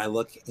 I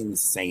look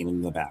insane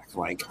in the back.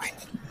 Like,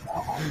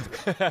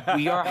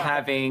 We are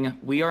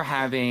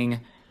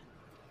having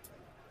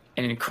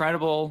an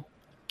incredible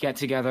get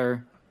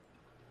together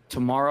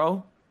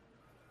tomorrow.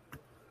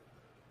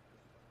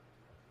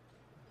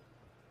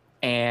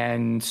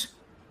 And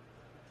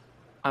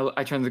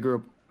I turn to the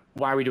group.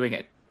 Why are we doing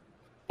it?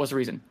 What's the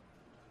reason?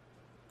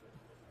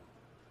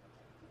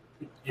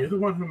 You're the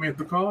one who made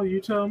the call. You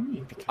tell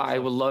me. I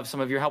would love some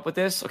of your help with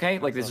this, okay?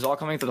 Like, this is all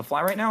coming to the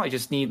fly right now. I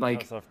just need, like...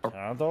 Because of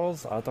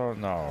candles? I don't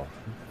know.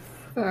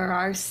 For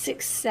our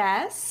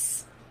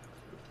success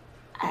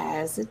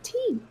as a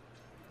team.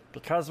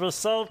 Because we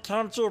saved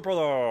Camp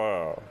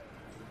Jupiter!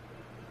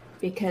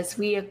 Because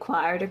we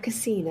acquired a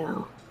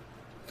casino.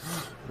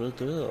 We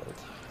did.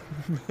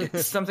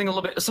 something a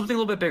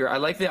little bit bigger. I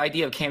like the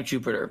idea of Camp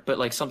Jupiter, but,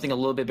 like, something a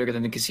little bit bigger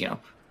than the casino.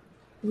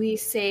 We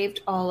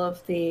saved all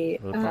of the...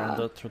 We burned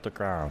it to the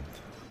ground.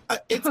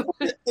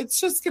 it's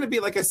just going to be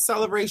like a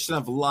celebration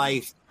of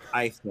life.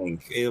 I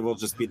think it will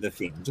just be the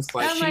theme. Just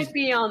like that might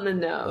be on the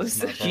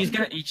nose. She's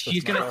gonna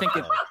think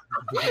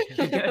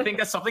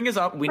that something is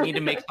up. We need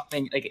to make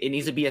something, like, it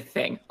needs to be a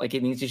thing. Like,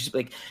 it needs to just be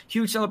like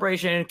huge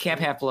celebration,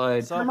 Camp Half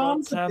Blood. her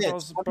mom's a bitch,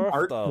 Candle's have an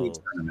archery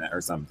birthday. tournament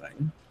or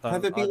something. Um,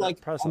 Have it be I got like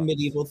a presents.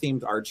 medieval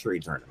themed archery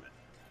tournament.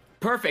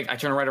 Perfect. I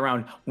turn right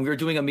around. We were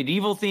doing a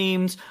medieval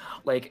themed,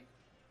 like,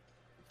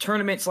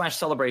 tournament /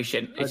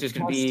 celebration. It's just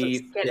gonna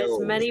be Get as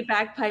many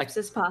bagpipes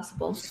as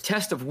possible.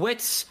 test of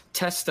wits,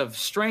 test of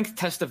strength,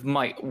 test of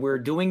might. We're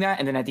doing that,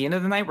 and then at the end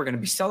of the night, we're going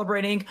to be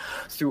celebrating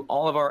through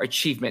all of our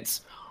achievements.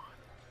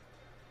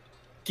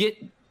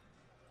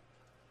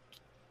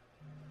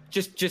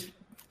 Just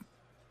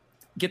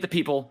get the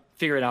people,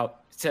 figure it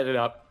out, set it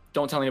up.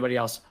 Don't tell anybody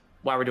else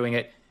why we're doing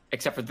it,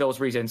 except for those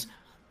reasons.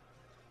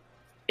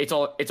 It's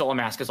all a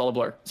mask. It's all a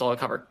blur. It's all a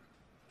cover.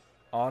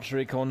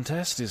 Archery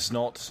contest is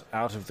not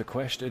out of the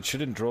question. It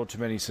shouldn't draw too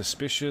many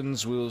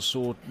suspicions.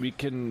 We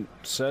can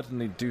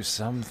certainly do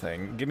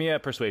something. Give me a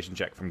persuasion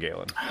check from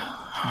Galen.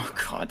 Oh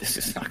God, this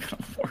is not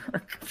going to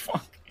work.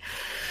 Fuck.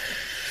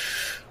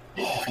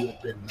 It would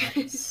have been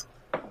nice.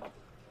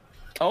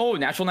 Oh,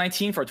 natural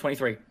 19 for a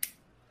 23.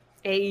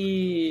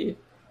 Hey.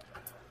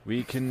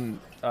 We can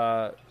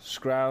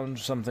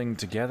scrounge something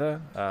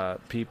together.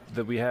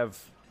 That we have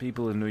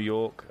people in New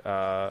York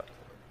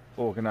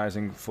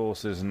organizing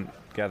forces and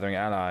gathering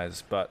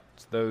allies, but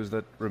those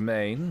that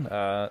remain,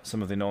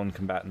 some of the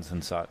non-combatants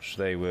and such,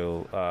 they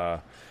will,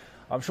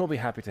 I'm sure, be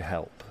happy to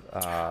help.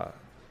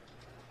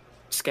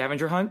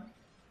 Scavenger hunt,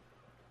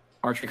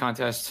 archery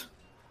contest,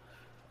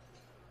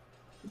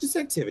 Just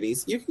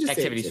activities. You can just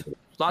say activities.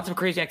 Lots of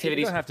crazy You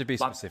activities. don't have to be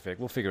specific.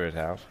 We'll figure it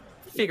out.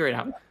 Figure it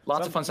out.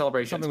 Lots of fun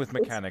celebrations. Something with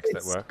mechanics that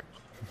it's- work.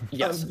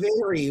 Yes. A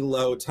very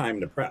low time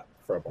to prep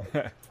for a ball.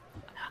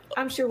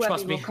 I'm sure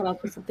Trust Webby will me. come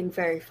up with something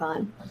very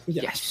fun.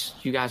 Yes.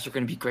 You guys are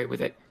going to be great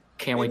with it.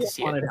 Can't wait to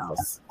see it. Haunted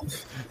house.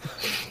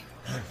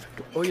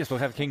 Oh yes, we'll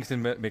have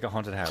Kingston make a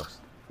haunted house.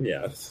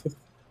 Yes.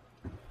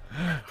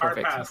 Hard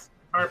Perfect. pass.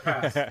 Hard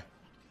pass.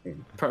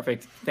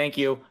 Perfect. Thank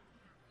you.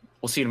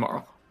 We'll see you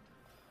tomorrow.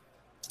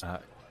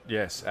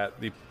 Yes, at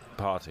the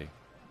party.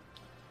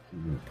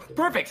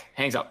 Perfect.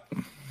 Hangs up.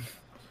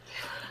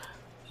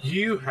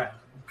 You have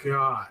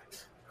got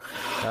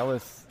That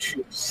was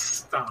to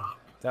stop.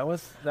 that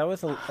was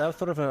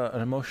sort of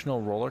an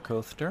emotional roller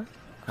coaster.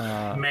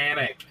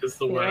 Manic is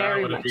the word I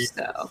Very would have much used.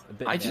 so. A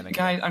bit I just, manic.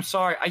 guys, I'm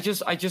sorry. I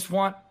just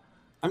want,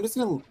 I'm just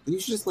gonna. You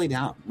should just lay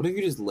down. What if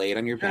you just laid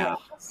on your back?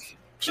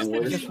 And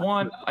we're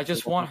I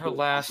just want her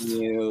last.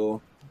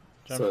 you.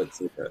 Jump- So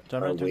it's like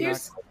Jump a into waste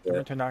Here's- of Going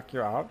it. to knock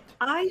you out.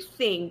 I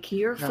think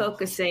you're No.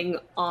 focusing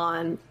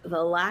on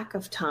the lack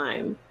of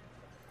time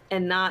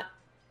and not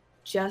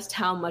just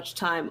how much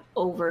time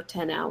over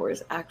 10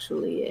 hours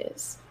actually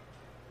is.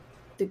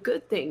 The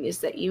good thing is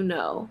that you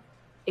know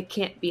it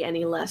can't be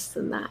any less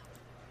than that.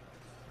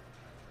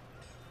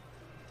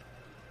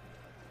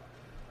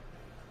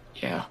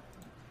 Yeah.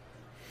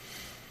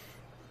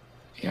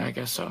 Yeah, I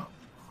guess so.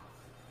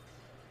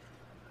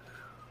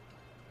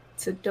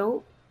 So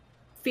don't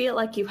feel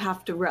like you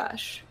have to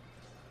rush.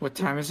 What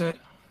time is it?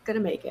 Gonna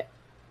make it.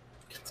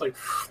 It's like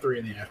 3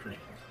 in the afternoon.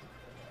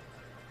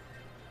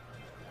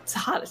 It's the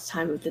hottest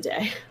time of the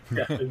day.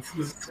 Yeah,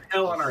 it's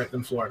hell on earth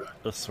in Florida.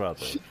 It's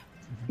sweaty.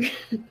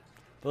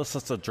 This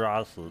is a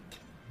dry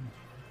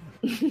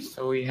heat.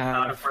 So we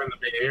Not have. if we're in the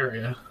Bay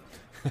Area.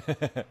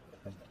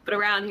 But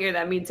around here,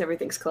 that means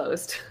everything's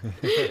closed.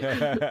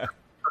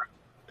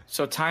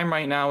 So time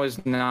right now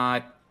is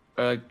not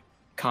a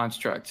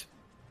construct,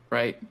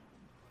 right?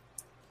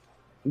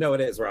 No,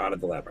 it is. We're out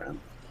of the lab round.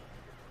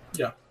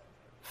 Yeah.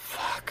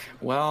 Fuck.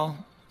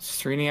 Well, it's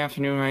 3 in the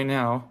afternoon right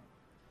now.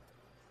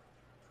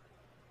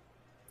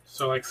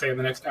 So, like, say in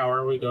the next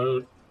hour, we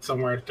go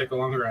somewhere to take a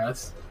long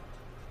rest.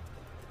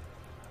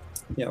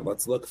 Yeah,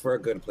 let's look for a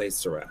good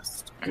place to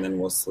rest, and then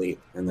we'll sleep,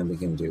 and then we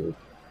can do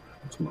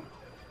tomorrow.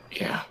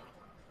 Yeah.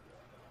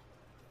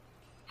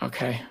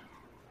 Okay.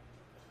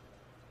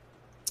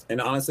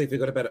 And honestly, if we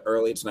go to bed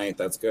early tonight,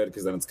 that's good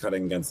because then it's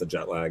cutting against the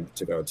jet lag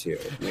to go to.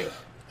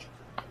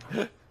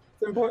 It's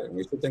important.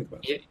 We should think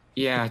about it.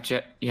 Yeah,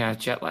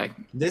 jet lag.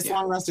 This Yeah.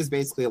 long rest is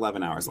basically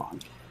 11 hours long.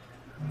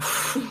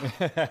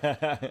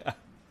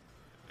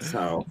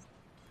 So,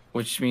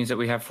 Which means that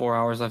we have 4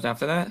 hours left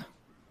after that.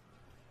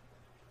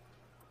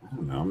 I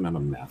don't know. I'm not a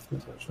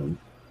mathematician.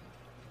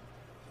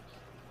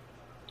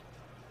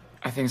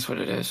 I think that's what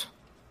it is.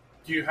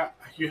 Do you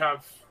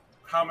have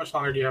how much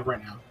longer do you have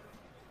right now?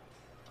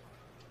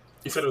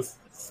 You said it was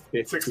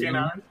 16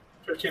 hours?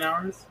 15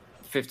 hours?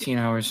 15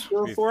 hours.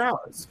 4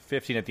 hours.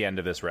 15 at the end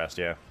of this rest,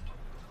 yeah.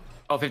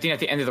 Oh, 15 at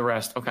the end of the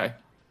rest. Okay.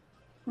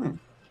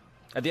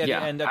 At the end,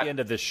 Yeah, at the end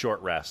of this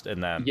short rest,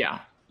 and then Yeah.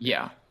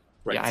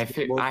 Right. Yeah,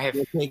 so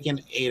we'll take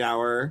an 8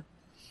 hour,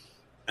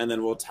 and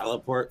then we'll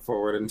teleport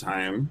forward in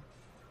time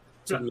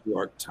to Yeah. New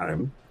York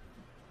time.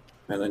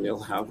 And then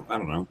you'll have, I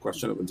don't know,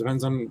 question. It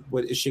depends on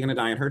what is she going to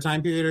die in her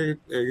time period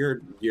or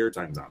your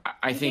time zone?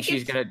 I think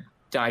she's going to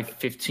die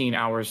 15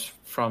 hours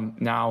from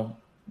now.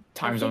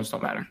 Time zones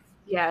don't matter.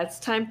 Yeah, it's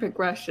time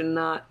progression,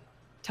 not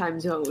time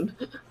zone.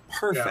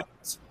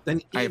 Perfect.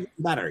 Then even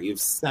better. You have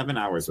 7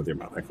 hours with your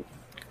mother.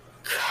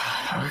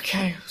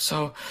 Okay,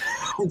 so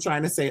I'm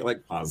trying to say it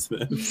like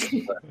positive.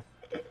 You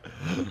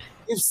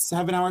have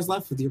 7 hours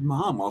left with your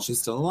mom while she's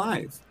still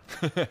alive.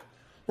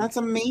 That's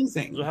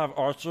amazing. You have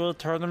archery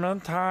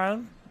tournament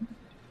time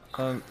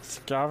and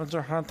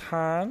scavenger hunt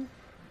time.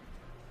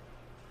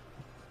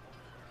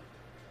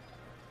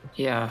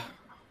 yeah,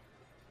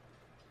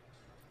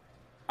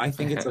 I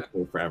think it's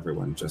okay for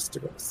everyone just to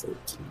go to sleep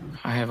tonight.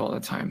 I have all the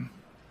time.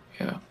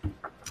 Yeah.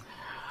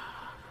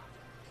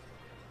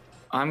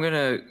 I'm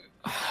gonna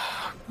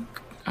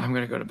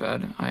go to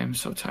bed. I am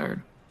so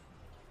tired.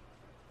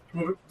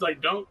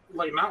 Like, don't,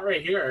 like, not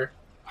right here.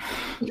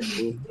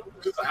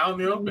 Just out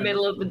in the open.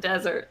 Middle of the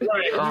desert.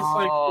 Right. Just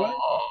like, what? You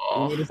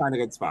Oh, need to find a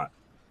good spot.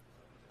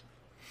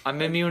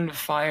 I'm immune to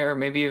fire.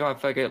 Maybe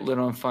if I get lit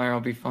on fire, I'll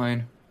be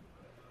fine.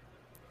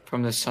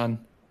 From the sun.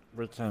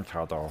 We can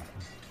cuddle.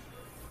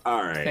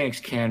 All right. Thanks,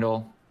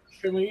 Candle.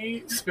 Can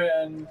we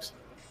spend.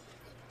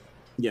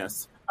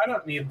 Yes. I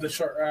don't need the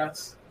short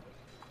rest.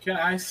 Can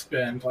I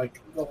spend,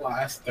 like, the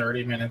last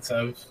 30 minutes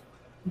of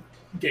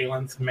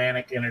Galen's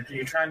manic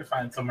energy trying to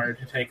find somewhere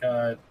to take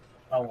a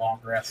long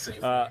rest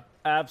safely?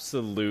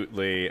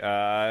 absolutely.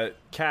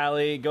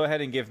 Callie, go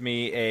ahead and give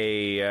me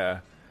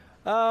a.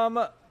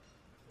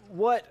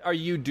 what are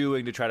you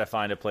doing to try to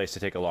find a place to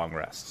take a long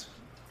rest?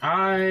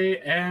 I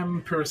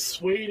am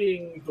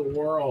persuading the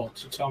world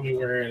to tell me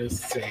where it is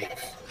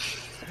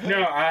safe.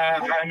 No,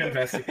 I'm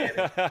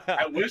investigating.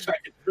 I wish I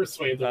could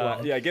persuade the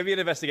world. Yeah, give me an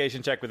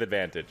investigation check with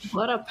advantage.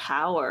 What a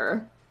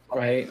power.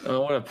 Right?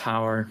 Oh, what a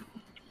power.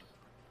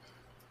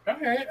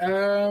 Okay.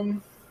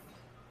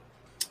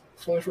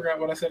 Totally forgot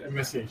what I said.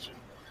 Investigation.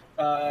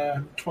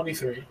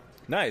 23.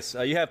 Nice.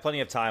 You have plenty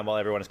of time while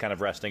everyone is kind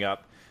of resting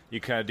up. You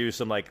kind of do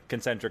some like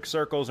concentric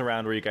circles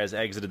around where you guys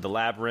exited the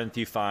labyrinth.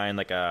 You find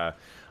like a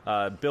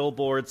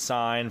billboard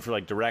sign for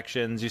like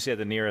directions. You see that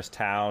the nearest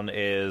town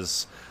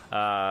is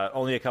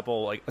only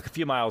a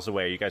few miles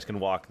away. You guys can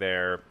walk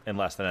there in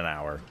less than an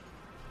hour.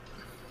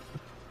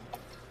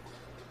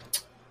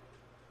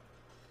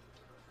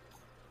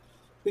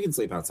 We can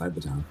sleep outside the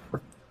town.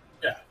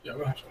 Yeah,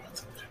 we'll have to go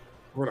outside.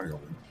 We're not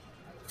going.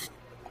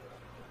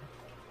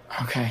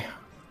 Okay.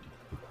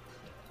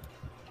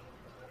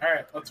 All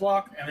right, let's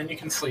walk, and then you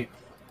can sleep.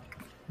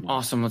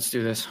 Awesome. Let's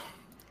do this.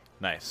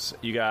 Nice.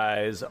 You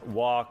guys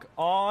walk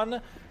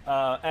on.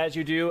 As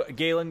you do,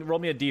 Galen, roll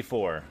me a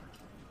d4.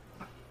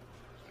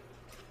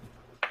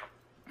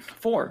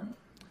 4.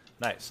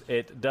 Nice.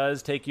 It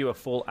does take you a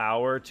full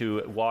hour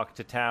to walk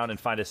to town and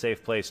find a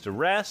safe place to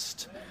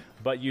rest,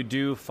 but you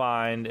do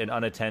find an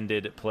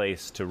unattended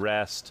place to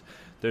rest.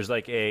 There's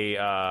like a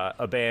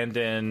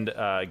abandoned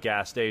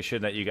gas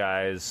station that you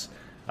guys...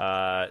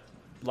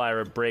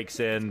 Lyra breaks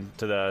in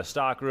to the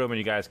stock room, and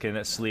you guys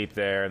can sleep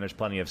there, and there's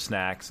plenty of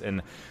snacks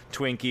and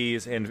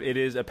Twinkies, and it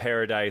is a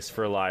paradise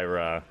for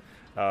Lyra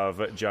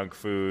of junk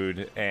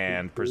food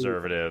and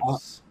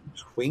preservatives.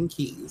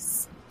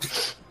 Twinkies.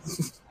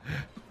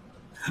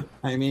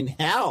 I'm in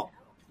hell.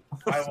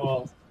 I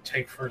will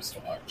take first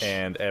watch.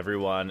 And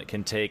everyone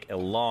can take a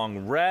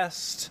long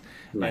rest,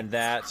 and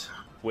that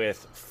with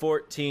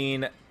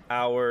 14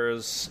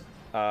 hours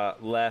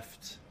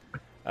left,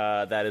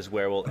 that is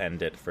where we'll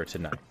end it for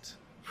tonight.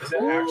 Is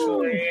it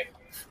actually?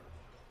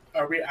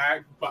 Are we?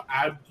 I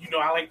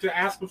like to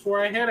ask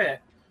before I hit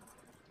it.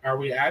 Are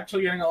we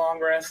actually getting a long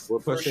rest? We're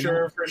For pushing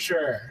sure, it. for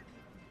sure.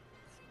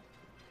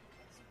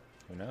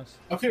 Who knows?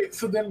 Okay,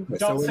 so then So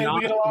don't we're say not-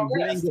 we get a long we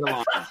didn't rest. get a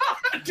long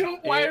rest.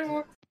 Don't.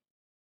 Why?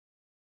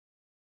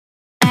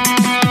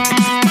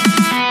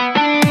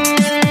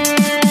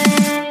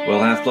 Well,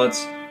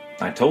 Half-Bloods,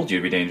 I told you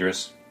to be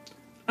dangerous.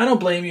 I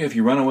don't blame you if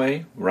you run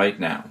away right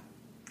now.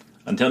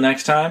 Until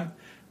next time,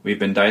 we've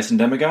been Dice and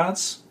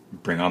Demigods.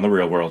 Bring on the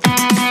real world.